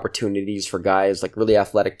 There's more opportunities for guys, like really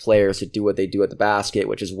athletic players, to do what they do at the basket,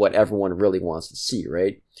 which is what everyone really wants to see,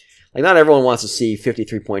 right? Like, not everyone wants to see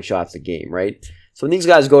 53-point shots a game, right? So when these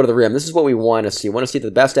guys go to the rim, this is what we want to see. We want to see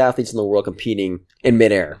the best athletes in the world competing in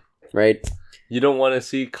midair, right? You don't want to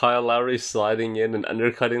see Kyle Lowry sliding in and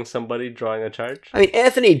undercutting somebody, drawing a charge? I mean,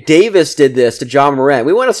 Anthony Davis did this to John Morant.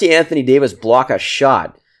 We want to see Anthony Davis block a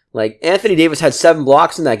shot. Like, Anthony Davis had 7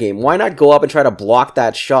 blocks in that game. Why not go up and try to block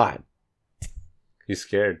that shot? He's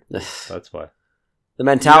scared. That's why. The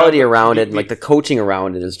mentality around it, like the coaching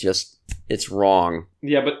around it, is just, it's wrong.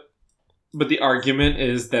 Yeah, but the argument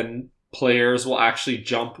is then players will actually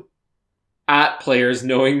jump at players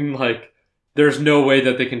knowing, like, there's no way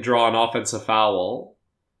that they can draw an offensive foul,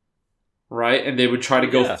 right? And they would try to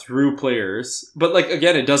go through players. But, like,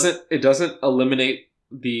 again, it doesn't eliminate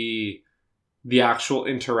the actual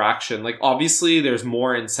interaction. Like, obviously there's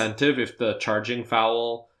more incentive if the charging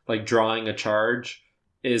foul, like drawing a charge,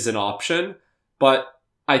 is an option. But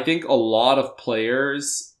I think a lot of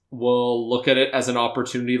players will look at it as an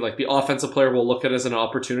opportunity. Like, the offensive player will look at it as an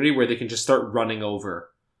opportunity where they can just start running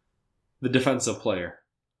over the defensive player.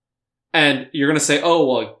 And you're going to say, oh,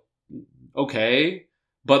 well, okay.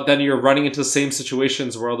 But then you're running into the same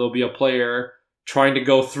situations where there'll be a player trying to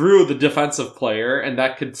go through the defensive player, and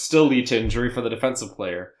that could still lead to injury for the defensive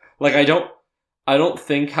player. Like, I don't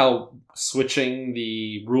think how switching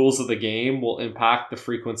the rules of the game will impact the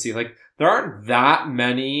frequency. Like, there aren't that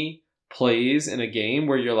many plays in a game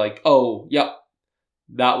where you're like, oh, yep,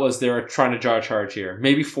 they're trying to draw a charge here.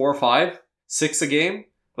 Maybe 4 or 5, 6 a game.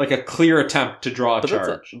 Like a clear attempt to draw a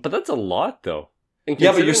charge. But that's a lot, though. And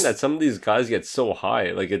considering that some of these guys get so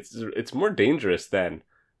high, like, it's more dangerous than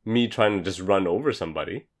me trying to just run over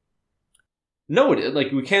somebody. No,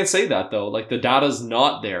 like, we can't say that, though. Like, the data's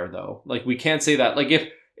not there, though. Like, we can't say that. Like,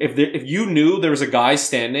 if you knew there was a guy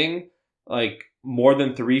standing, like, more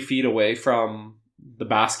than 3 feet away from the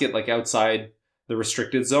basket, like outside the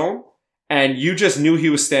restricted zone, and you just knew he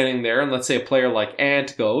was standing there, and let's say a player like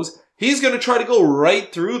Ant goes, he's going to try to go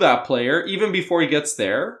right through that player even before he gets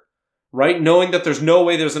there, right? Knowing that there's no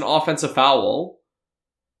way there's an offensive foul.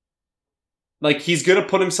 Like, he's going to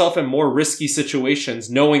put himself in more risky situations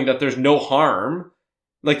knowing that there's no harm.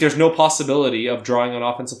 Like, there's no possibility of drawing an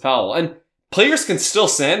offensive foul. And players can still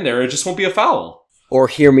stand there. It just won't be a foul. Or,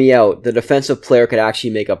 hear me out, the defensive player could actually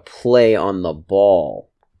make a play on the ball.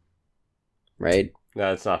 Right?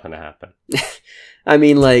 No, it's not going to happen. I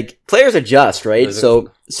mean, like, players adjust, right?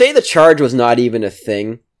 So, say the charge was not even a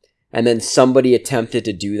thing, and then somebody attempted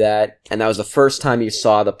to do that, and that was the first time you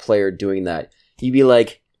saw the player doing that. You'd be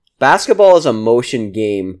like, basketball is a motion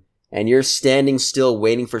game, and you're standing still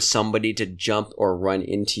waiting for somebody to jump or run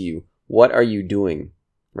into you. What are you doing?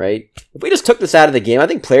 Right? If we just took this out of the game, I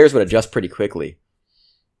think players would adjust pretty quickly.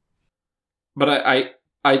 But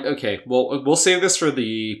okay, well, we'll save this for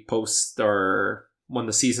the post or when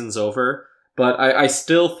the season's over. But I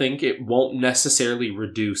still think it won't necessarily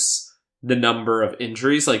reduce the number of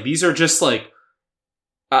injuries. Like, these are just like,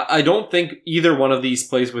 I don't think either one of these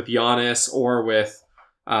plays with Giannis or with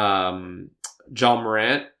John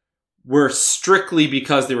Morant were strictly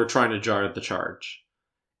because they were trying to jar the charge.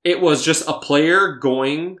 It was just a player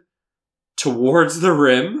going towards the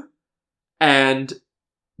rim and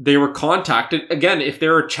they were contacted. Again, if they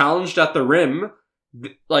were challenged at the rim,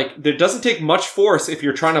 like, there doesn't take much force if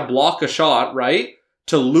you're trying to block a shot, right?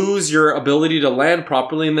 To lose your ability to land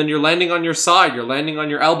properly, and then you're landing on your side, you're landing on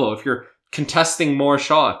your elbow if you're contesting more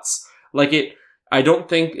shots. Like, I don't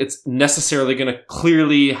think it's necessarily going to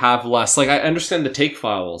clearly have less. Like, I understand the take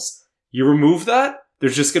fouls. You remove that,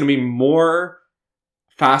 there's just going to be more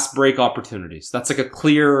fast break opportunities. That's like a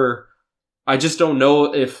clear... I just don't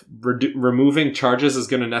know if removing charges is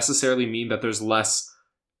going to necessarily mean that there's less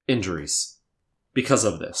injuries because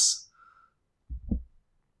of this.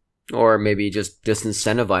 Or maybe just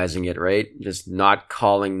disincentivizing it, right? Just not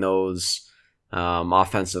calling those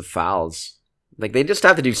offensive fouls. Like, they just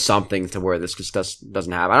have to do something to where this just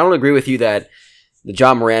doesn't happen. I don't agree with you that the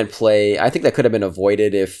John Moran play, I think that could have been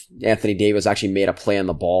avoided if Anthony Davis actually made a play on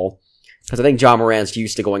the ball. Because I think John Moran's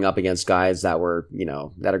used to going up against guys that were,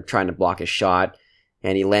 that are trying to block his shot,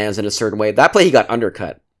 and he lands in a certain way. That play he got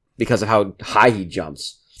undercut because of how high he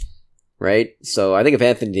jumps. Right? So I think if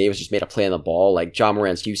Anthony Davis just made a play on the ball, like John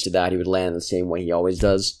Moran's used to that, he would land the same way he always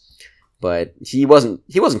does. But he wasn't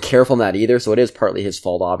careful in that either, so it is partly his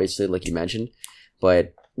fault, obviously, like you mentioned.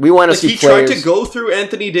 But we want to see players... He tried to go through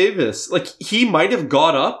Anthony Davis. Like, he might have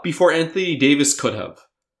got up before Anthony Davis could have.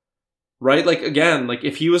 Right? Like, again, like,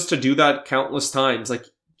 if he was to do that countless times, like,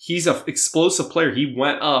 he's an explosive player. He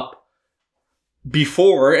went up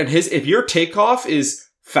before, and if your takeoff is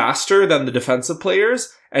faster than the defensive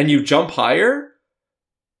players, and you jump higher,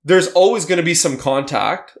 there's always going to be some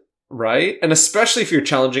contact, right? And especially if you're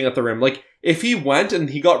challenging at the rim. Like, if he went and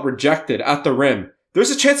he got rejected at the rim, there's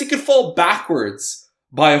a chance he could fall backwards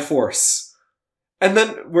by a force. And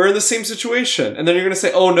then we're in the same situation. And then you're going to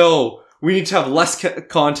say, oh no, we need to have less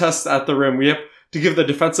contests at the rim. We have to give the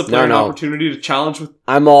defensive player an opportunity to challenge with...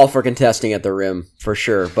 I'm all for contesting at the rim, for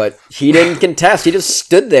sure. But he didn't contest. He just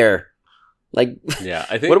stood there. Like, yeah,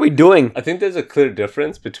 I think, what are we doing? I think there's a clear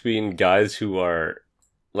difference between guys who are,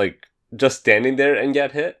 like, just standing there and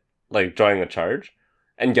get hit, like, drawing a charge,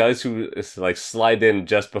 and guys who, like, slide in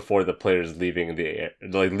just before the player's leaving the air,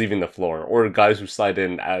 like, leaving the floor, or guys who slide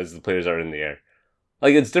in as the players are in the air.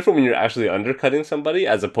 Like, it's different when you're actually undercutting somebody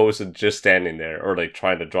as opposed to just standing there or, like,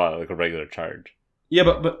 trying to draw, like, a regular charge. Yeah,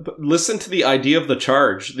 but listen to the idea of the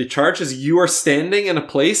charge. The charge is you are standing in a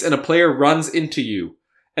place and a player runs into you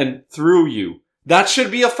and through you. That should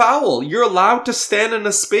be a foul. You're allowed to stand in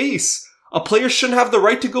a space. A player shouldn't have the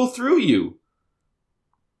right to go through you.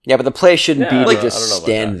 Yeah, but the play shouldn't be like, to just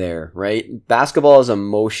stand there, right? Basketball is a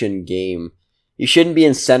motion game. You shouldn't be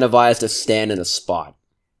incentivized to stand in a spot.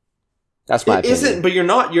 That's my opinion. It isn't, but you're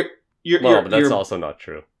not. But that's also not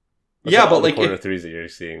true. That's yeah, not but all like the corner threes that you're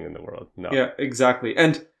seeing in the world. No. Yeah, exactly.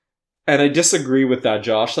 And I disagree with that,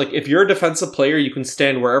 Josh. Like, if you're a defensive player, you can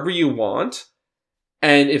stand wherever you want.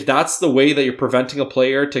 And if that's the way that you're preventing a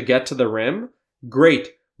player to get to the rim, great.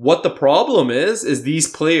 What the problem is these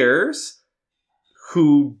players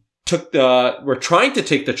who were trying to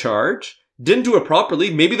take the charge, didn't do it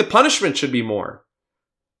properly. Maybe the punishment should be more.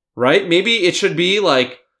 Right? Maybe it should be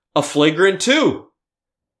like a flagrant 2.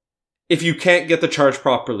 If you can't get the charge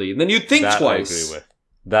properly. And then you think twice.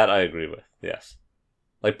 That I agree with. Yes.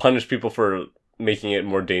 Like, punish people for making it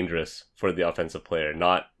more dangerous for the offensive player,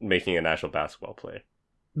 not making an actual basketball play.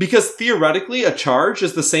 Because theoretically, a charge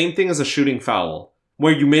is the same thing as a shooting foul,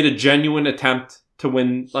 where you made a genuine attempt to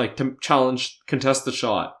win, like, to contest the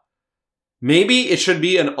shot. Maybe it should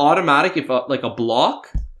be an automatic, like a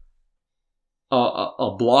block,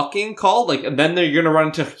 a blocking call, like, and then you're going to run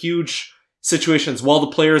into huge situations while the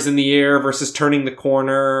player's in the air versus turning the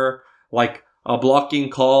corner, like a blocking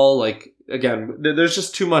call. Like, again, there's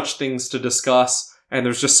just too much things to discuss, and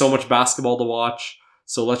there's just so much basketball to watch.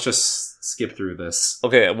 So let's just skip through this.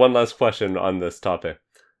 Okay, one last question on this topic.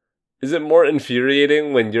 Is it more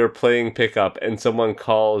infuriating when you're playing pickup and someone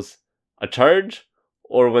calls a charge,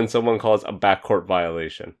 or when someone calls a backcourt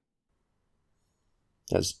violation?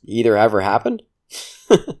 Has either ever happened?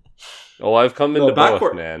 Oh, I've come into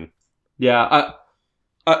both, man. Yeah,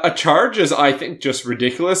 a charge is, I think, just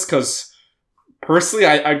ridiculous, because personally,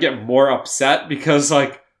 I get more upset because,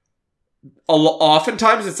 like,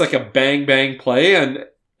 oftentimes it's like a bang-bang play, and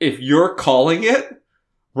if you're calling it,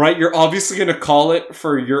 right, you're obviously going to call it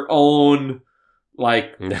for your own,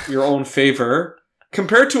 like, your own favor,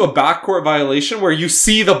 compared to a backcourt violation where you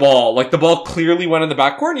see the ball, like, the ball clearly went in the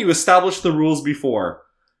backcourt and you established the rules before,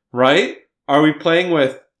 right? Are we playing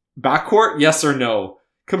with backcourt? Yes or no?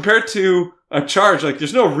 Compared to a charge, like,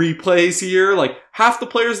 there's no replays here. Like, half the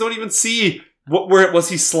players don't even see where was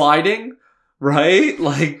he sliding, right?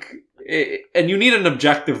 Like, and you need an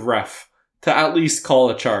objective ref to at least call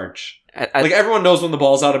a charge. Like, everyone knows when the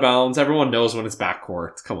ball's out of bounds. Everyone knows when it's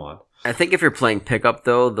backcourt. Come on. I think if you're playing pickup,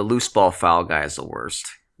 though, the loose ball foul guy is the worst.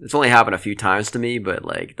 It's only happened a few times to me, but,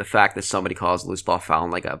 like, the fact that somebody calls a loose ball foul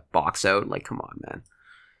in, like, a box out, like, come on, man.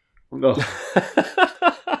 No.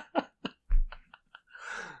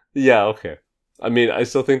 Yeah, okay. I mean, I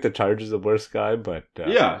still think the charge is the worst guy, but...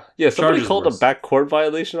 yeah, somebody called a backcourt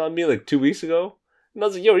violation on me, like, 2 weeks ago. And I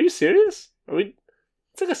was like, yo, are you serious?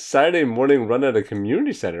 It's like a Saturday morning run at a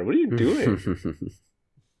community center. What are you doing?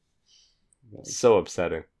 So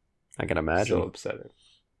upsetting. I can imagine. So upsetting.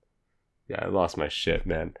 Yeah, I lost my shit,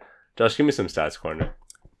 man. Josh, give me some stats corner.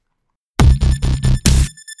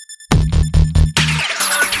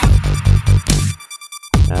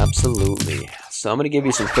 Absolutely. So I'm going to give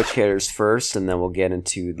you some quick hitters first, and then we'll get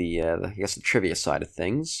into the trivia side of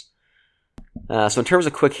things. So in terms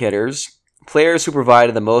of quick hitters, players who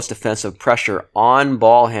provided the most offensive pressure on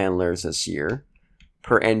ball handlers this year,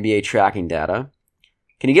 per NBA tracking data.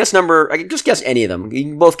 Can you guess number? I can just guess any of them. You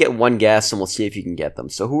can both get one guess, and we'll see if you can get them.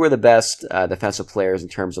 So who are the best defensive players in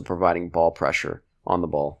terms of providing ball pressure on the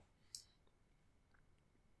ball?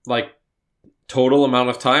 Like, total amount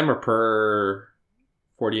of time or per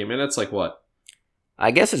 48 minutes? Like what? I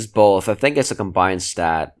guess it's both. I think it's a combined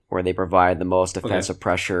stat where they provide the most offensive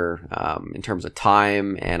pressure in terms of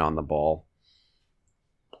time and on the ball.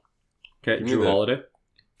 Okay, Drew Holiday.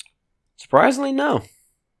 Surprisingly, no.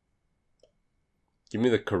 Give me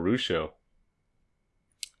the Caruso.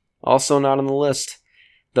 Also not on the list.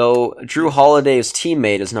 Though Drew Holiday's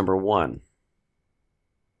teammate is number 1.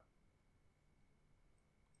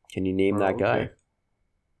 Can you name that guy?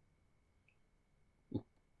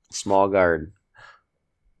 Small guard.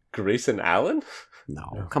 Grayson Allen?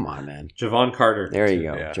 No, come on, man. Javon Carter. There you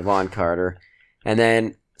go. Yeah. Javon Carter. And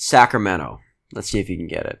then Sacramento. Let's see if you can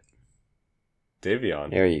get it.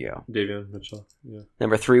 Davion. There you go. Davion Mitchell. Yeah.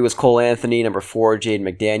 Number 3 was Cole Anthony. Number 4, Jaden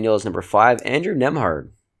McDaniels. Number 5, Andrew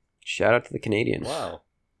Nemhard. Shout out to the Canadian. Wow.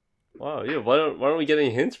 Yeah. Why don't we get any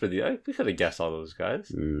hints for the? We could have guessed all those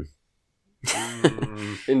guys.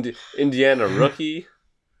 Indiana rookie.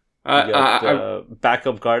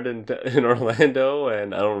 Backup guard in Orlando,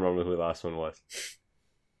 and I don't remember who the last one was.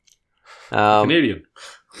 Canadian.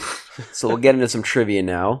 So we'll get into some trivia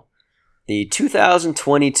now. The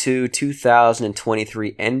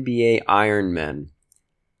 2022-2023 NBA Ironmen.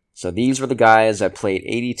 So these were the guys that played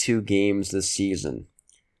 82 games this season.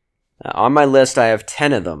 On my list, I have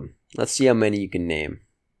 10 of them. Let's see how many you can name.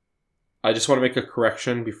 I just want to make a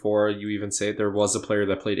correction before you even say it. There was a player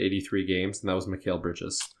that played 83 games, and that was Mikal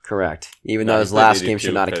Bridges. Correct. Even though his last game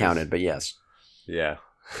should not have counted, but yes. Yeah.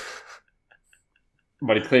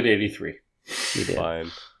 But he played 83. He did.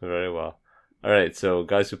 Fine. Very well. All right, so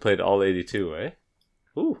guys who played all 82, eh?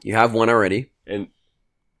 Ooh. You have one already. In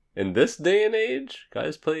this day and age,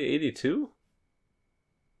 guys play 82?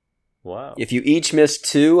 Wow. If you each miss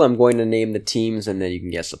 2, I'm going to name the teams, and then you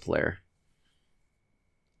can guess the player.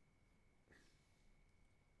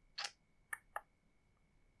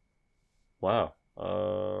 Wow.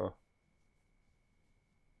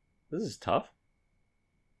 This is tough.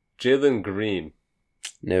 Jalen Green.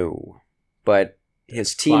 No. But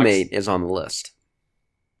his teammate is on the list.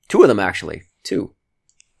 2 of them, actually. 2.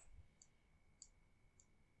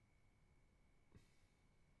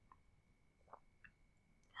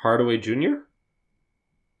 Hardaway Jr.?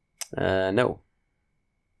 No.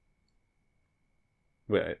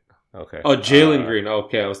 Wait. Okay. Oh, Jalen Green.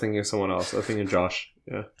 Okay, I was thinking of someone else. I was thinking Josh.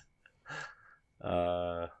 Yeah.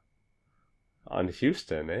 On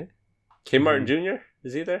Houston, eh? Kmart Jr.?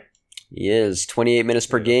 Is he there? He is. 28 minutes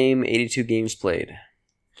per game, 82 games played.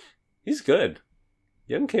 He's good.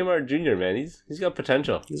 Young Kmart Jr., man. He's got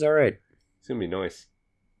potential. He's all right. He's going to be nice.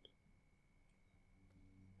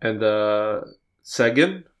 And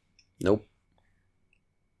Seguin? Nope.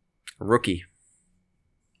 Rookie.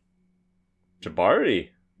 Jabari.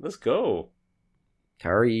 Let's go.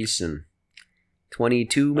 Tari Eason.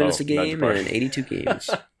 22 minutes a game and 82 games.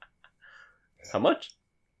 How much?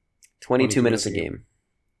 22 minutes a game.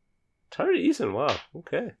 Tari Eason, wow.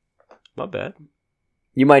 Okay. Not bad.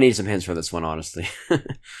 You might need some hints for this one, honestly. Yeah,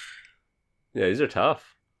 these are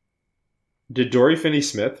tough. Did Dory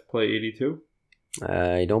Finney-Smith play 82?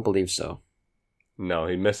 I don't believe so. No,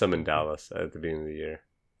 he missed them in Dallas at the beginning of the year.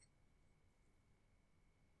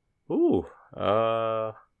 Ooh.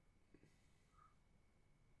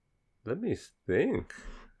 Let me think.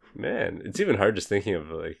 Man, it's even hard just thinking of,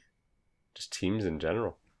 like, just teams in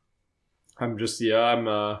general. I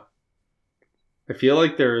feel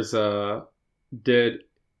like there's Aaron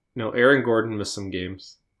Gordon missed some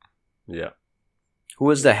games. Yeah. Who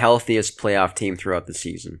was the healthiest playoff team throughout the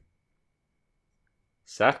season?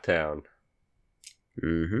 Sacktown.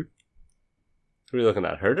 Mm-hmm. Who are we looking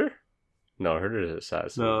at? Herder? No, Herder is sad.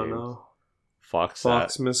 No. Fox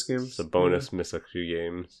missed games. Sabonis missed a few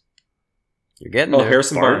games. You're getting there.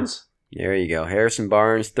 Harrison Barnes. There you go. Harrison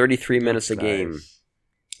Barnes, 33 minutes a Nice. game.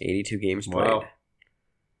 82 games played. Wow.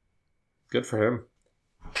 Good for him.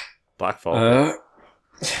 Black Falcon.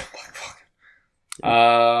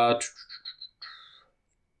 All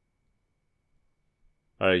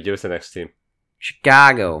right, give us the next team.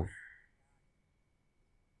 Chicago.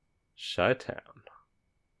 Chi-Town.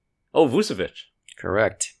 Oh, Vucevic.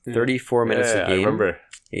 Correct. 34 minutes a I game. remember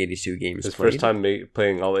 82 games his played. first time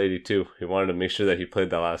playing all 82. He wanted to make sure that he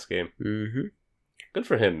played that last game. Mm-hmm. Good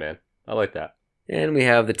for him, man. I like that. And we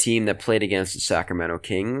have the team that played against the Sacramento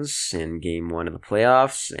Kings in Game 1 of the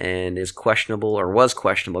playoffs and is questionable, or was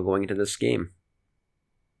questionable, going into this game.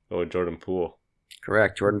 Oh, Jordan Poole.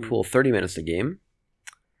 Correct. Jordan Poole, 30 minutes a game.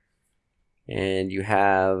 And you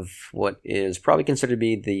have what is probably considered to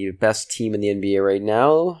be the best team in the NBA right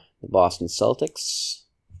now, the Boston Celtics.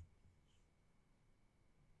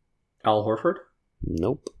 Al Horford?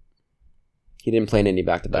 Nope. He didn't play in any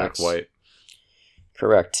back-to-backs. Derek White.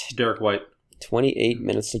 Correct. Derek White. 28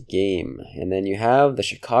 minutes a game. And then you have the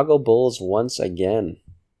Chicago Bulls once again.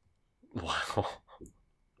 Wow.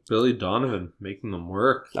 Billy Donovan making them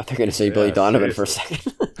work. I thought they were going to say Yeah, Billy Donovan seriously.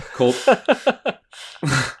 for a second.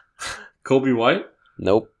 Kobe White?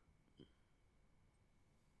 Nope.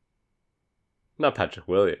 Not Patrick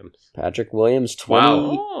Williams. Patrick Williams,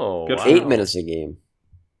 Wow. Oh, Good wow. for 8 minutes a game.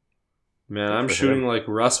 Man, I'm for shooting him. like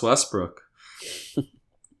Russ Westbrook.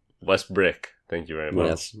 Westbrick. Thank you very much.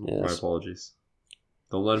 Yes, My yes. apologies.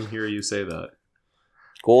 Don't let him hear you say that.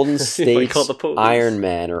 Golden If I State's call the police. Iron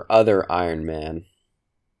Man or other Iron Man.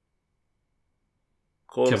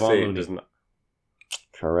 Golden Kevon State Looney. does not.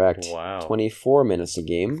 Correct. Wow. 24 minutes a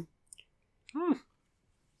game. Hmm.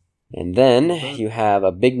 And then Okay. you have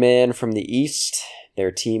a big man from the East.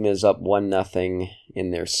 Their team is up 1-0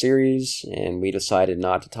 in their series, and we decided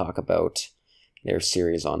not to talk about their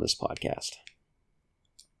series on this podcast.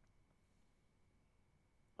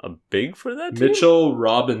 A big for that team? Mitchell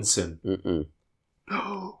Robinson. Mm-mm.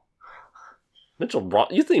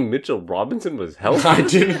 You think Mitchell Robinson was healthy? I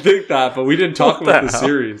didn't think that, but we didn't talk What about the the hell?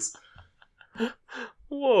 series.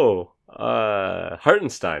 Whoa.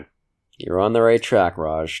 Hartenstein. You're on the right track,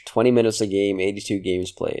 Raj. 20 minutes a game, 82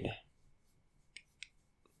 games played.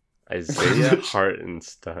 Isaiah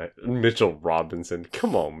Hartenstein. Mitchell Robinson.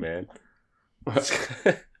 Come on, man.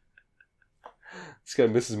 This guy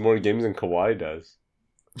misses more games than Kawhi does.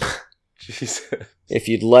 Jesus. If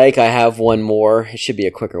you'd like, I have one more. It should be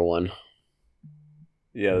a quicker one.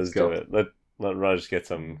 Yeah, let's go. do it. Let Raj get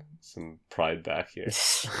some pride back here.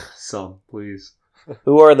 Some, please.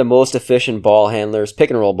 Who are the most efficient ball handlers,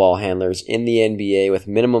 pick and roll ball handlers in the NBA with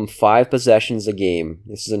minimum 5 possessions a game?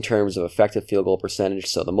 This is in terms of effective field goal percentage.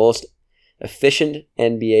 So the most efficient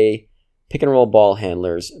NBA pick and roll ball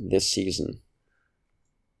handlers this season.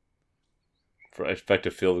 For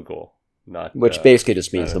effective field goal. Not Which basically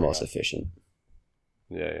just means not the most everyone. efficient.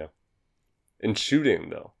 Yeah. In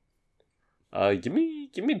shooting though. Give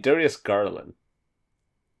me Darius Garland.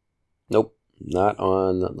 Nope. Not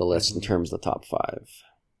on the list in terms of the top 5.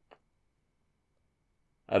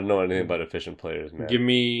 I don't know anything about efficient players, man. Give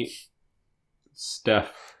me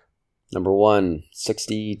Steph. Number 1,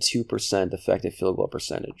 62% effective field goal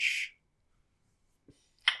percentage.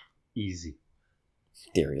 Easy.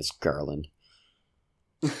 Darius Garland.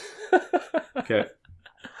 Okay.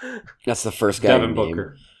 That's the first guy Devin in the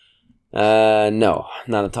Booker. game. No,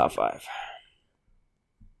 not in the top 5.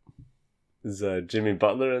 Is Jimmy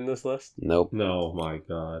Butler in this list? Nope. No, my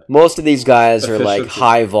God. Most of these guys are like Efficiency.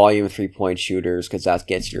 high volume 3-point shooters because that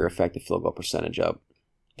gets your effective field goal percentage up.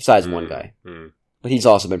 Besides one guy. Mm. But he's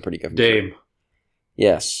also been pretty good. Dame.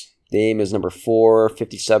 Yes. Dame is number 4,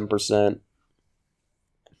 57%.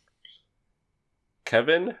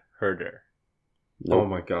 Kevin Herter. Nope. Oh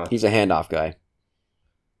my God. He's a handoff guy.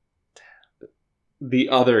 The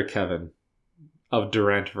other Kevin of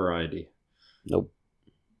Durant variety. Nope.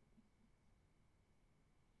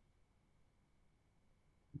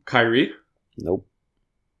 Kyrie? Nope.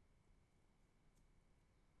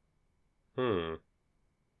 Hmm.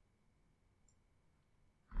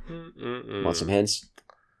 Mm-mm-mm. Want some hints?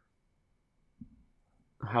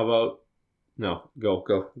 How about... No, go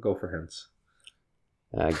for hints.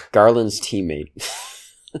 Garland's teammate.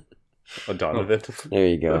 Oh, Donovan. There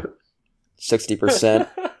you go. 60%.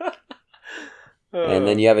 And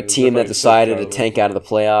then you have a Oh, team that somebody decided to took tank out of the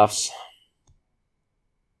playoffs.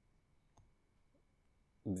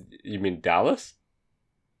 You mean Dallas?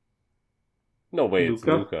 No way, it's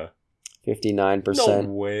Luka? Luka. 59%. No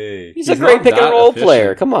way. He's a He's great not pick and that roll efficient.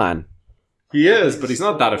 player. Come on. He is, but he's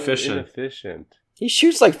not that efficient. Inefficient. He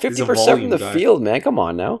shoots like He's a 50% from volume the guy. field, man. Come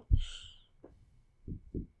on now.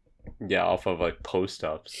 Yeah, off of like post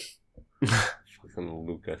ups. Fucking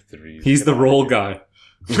Luka threes. He's Get the out role of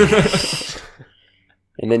here. guy.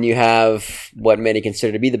 And then you have what many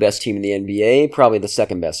consider to be the best team in the NBA, probably the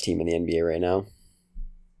second best team in the NBA right now.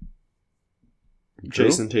 Drew?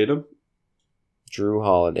 Jason Tatum? Drew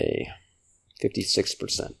Holiday,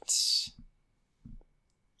 56%.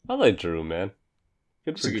 I like Drew, man.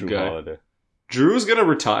 Good He's for a good Drew guy. Holiday. Drew's gonna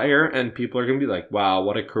retire, and people are gonna be like, wow,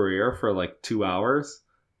 what a career for like 2 hours.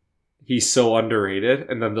 He's so underrated,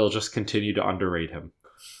 and then they'll just continue to underrate him.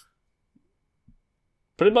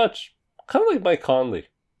 Pretty much. Kind of like Mike Conley.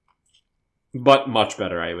 But much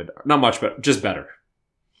better, not much better, just better.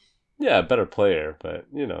 Yeah, better player, but,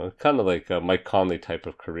 kind of like a Mike Conley type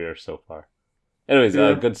of career so far. Anyways,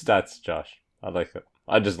 good stats, Josh. I like it.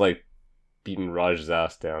 I just like beating Raj's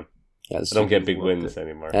ass down. I don't get big wins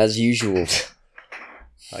anymore. As usual.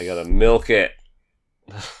 I gotta milk it.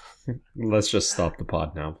 Let's just stop the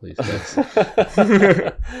pod now, please, guys.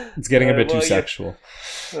 It's getting a bit too sexual.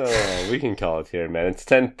 Oh, we can call it here, man. It's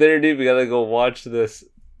 10:30. We gotta go watch this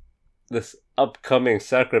upcoming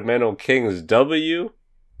Sacramento Kings W.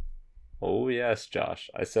 Oh yes,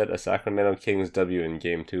 Josh. I said a Sacramento Kings W in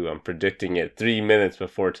Game 2. I'm predicting it 3 minutes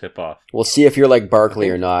before tip-off. We'll see if you're like Barkley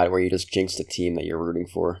or not, where you just jinx the team that you're rooting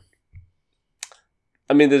for.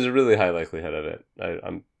 I mean, there's a really high likelihood of it.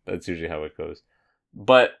 That's usually how it goes.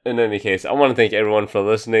 But in any case, I want to thank everyone for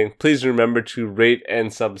listening. Please remember to rate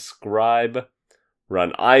and subscribe. We're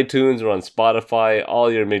on iTunes, we're on Spotify, all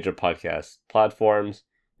your major podcast platforms.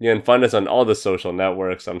 You can find us on all the social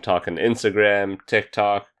networks. I'm talking Instagram,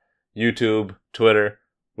 TikTok, YouTube, Twitter.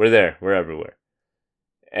 We're there. We're everywhere.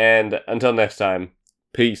 And until next time,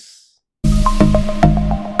 peace.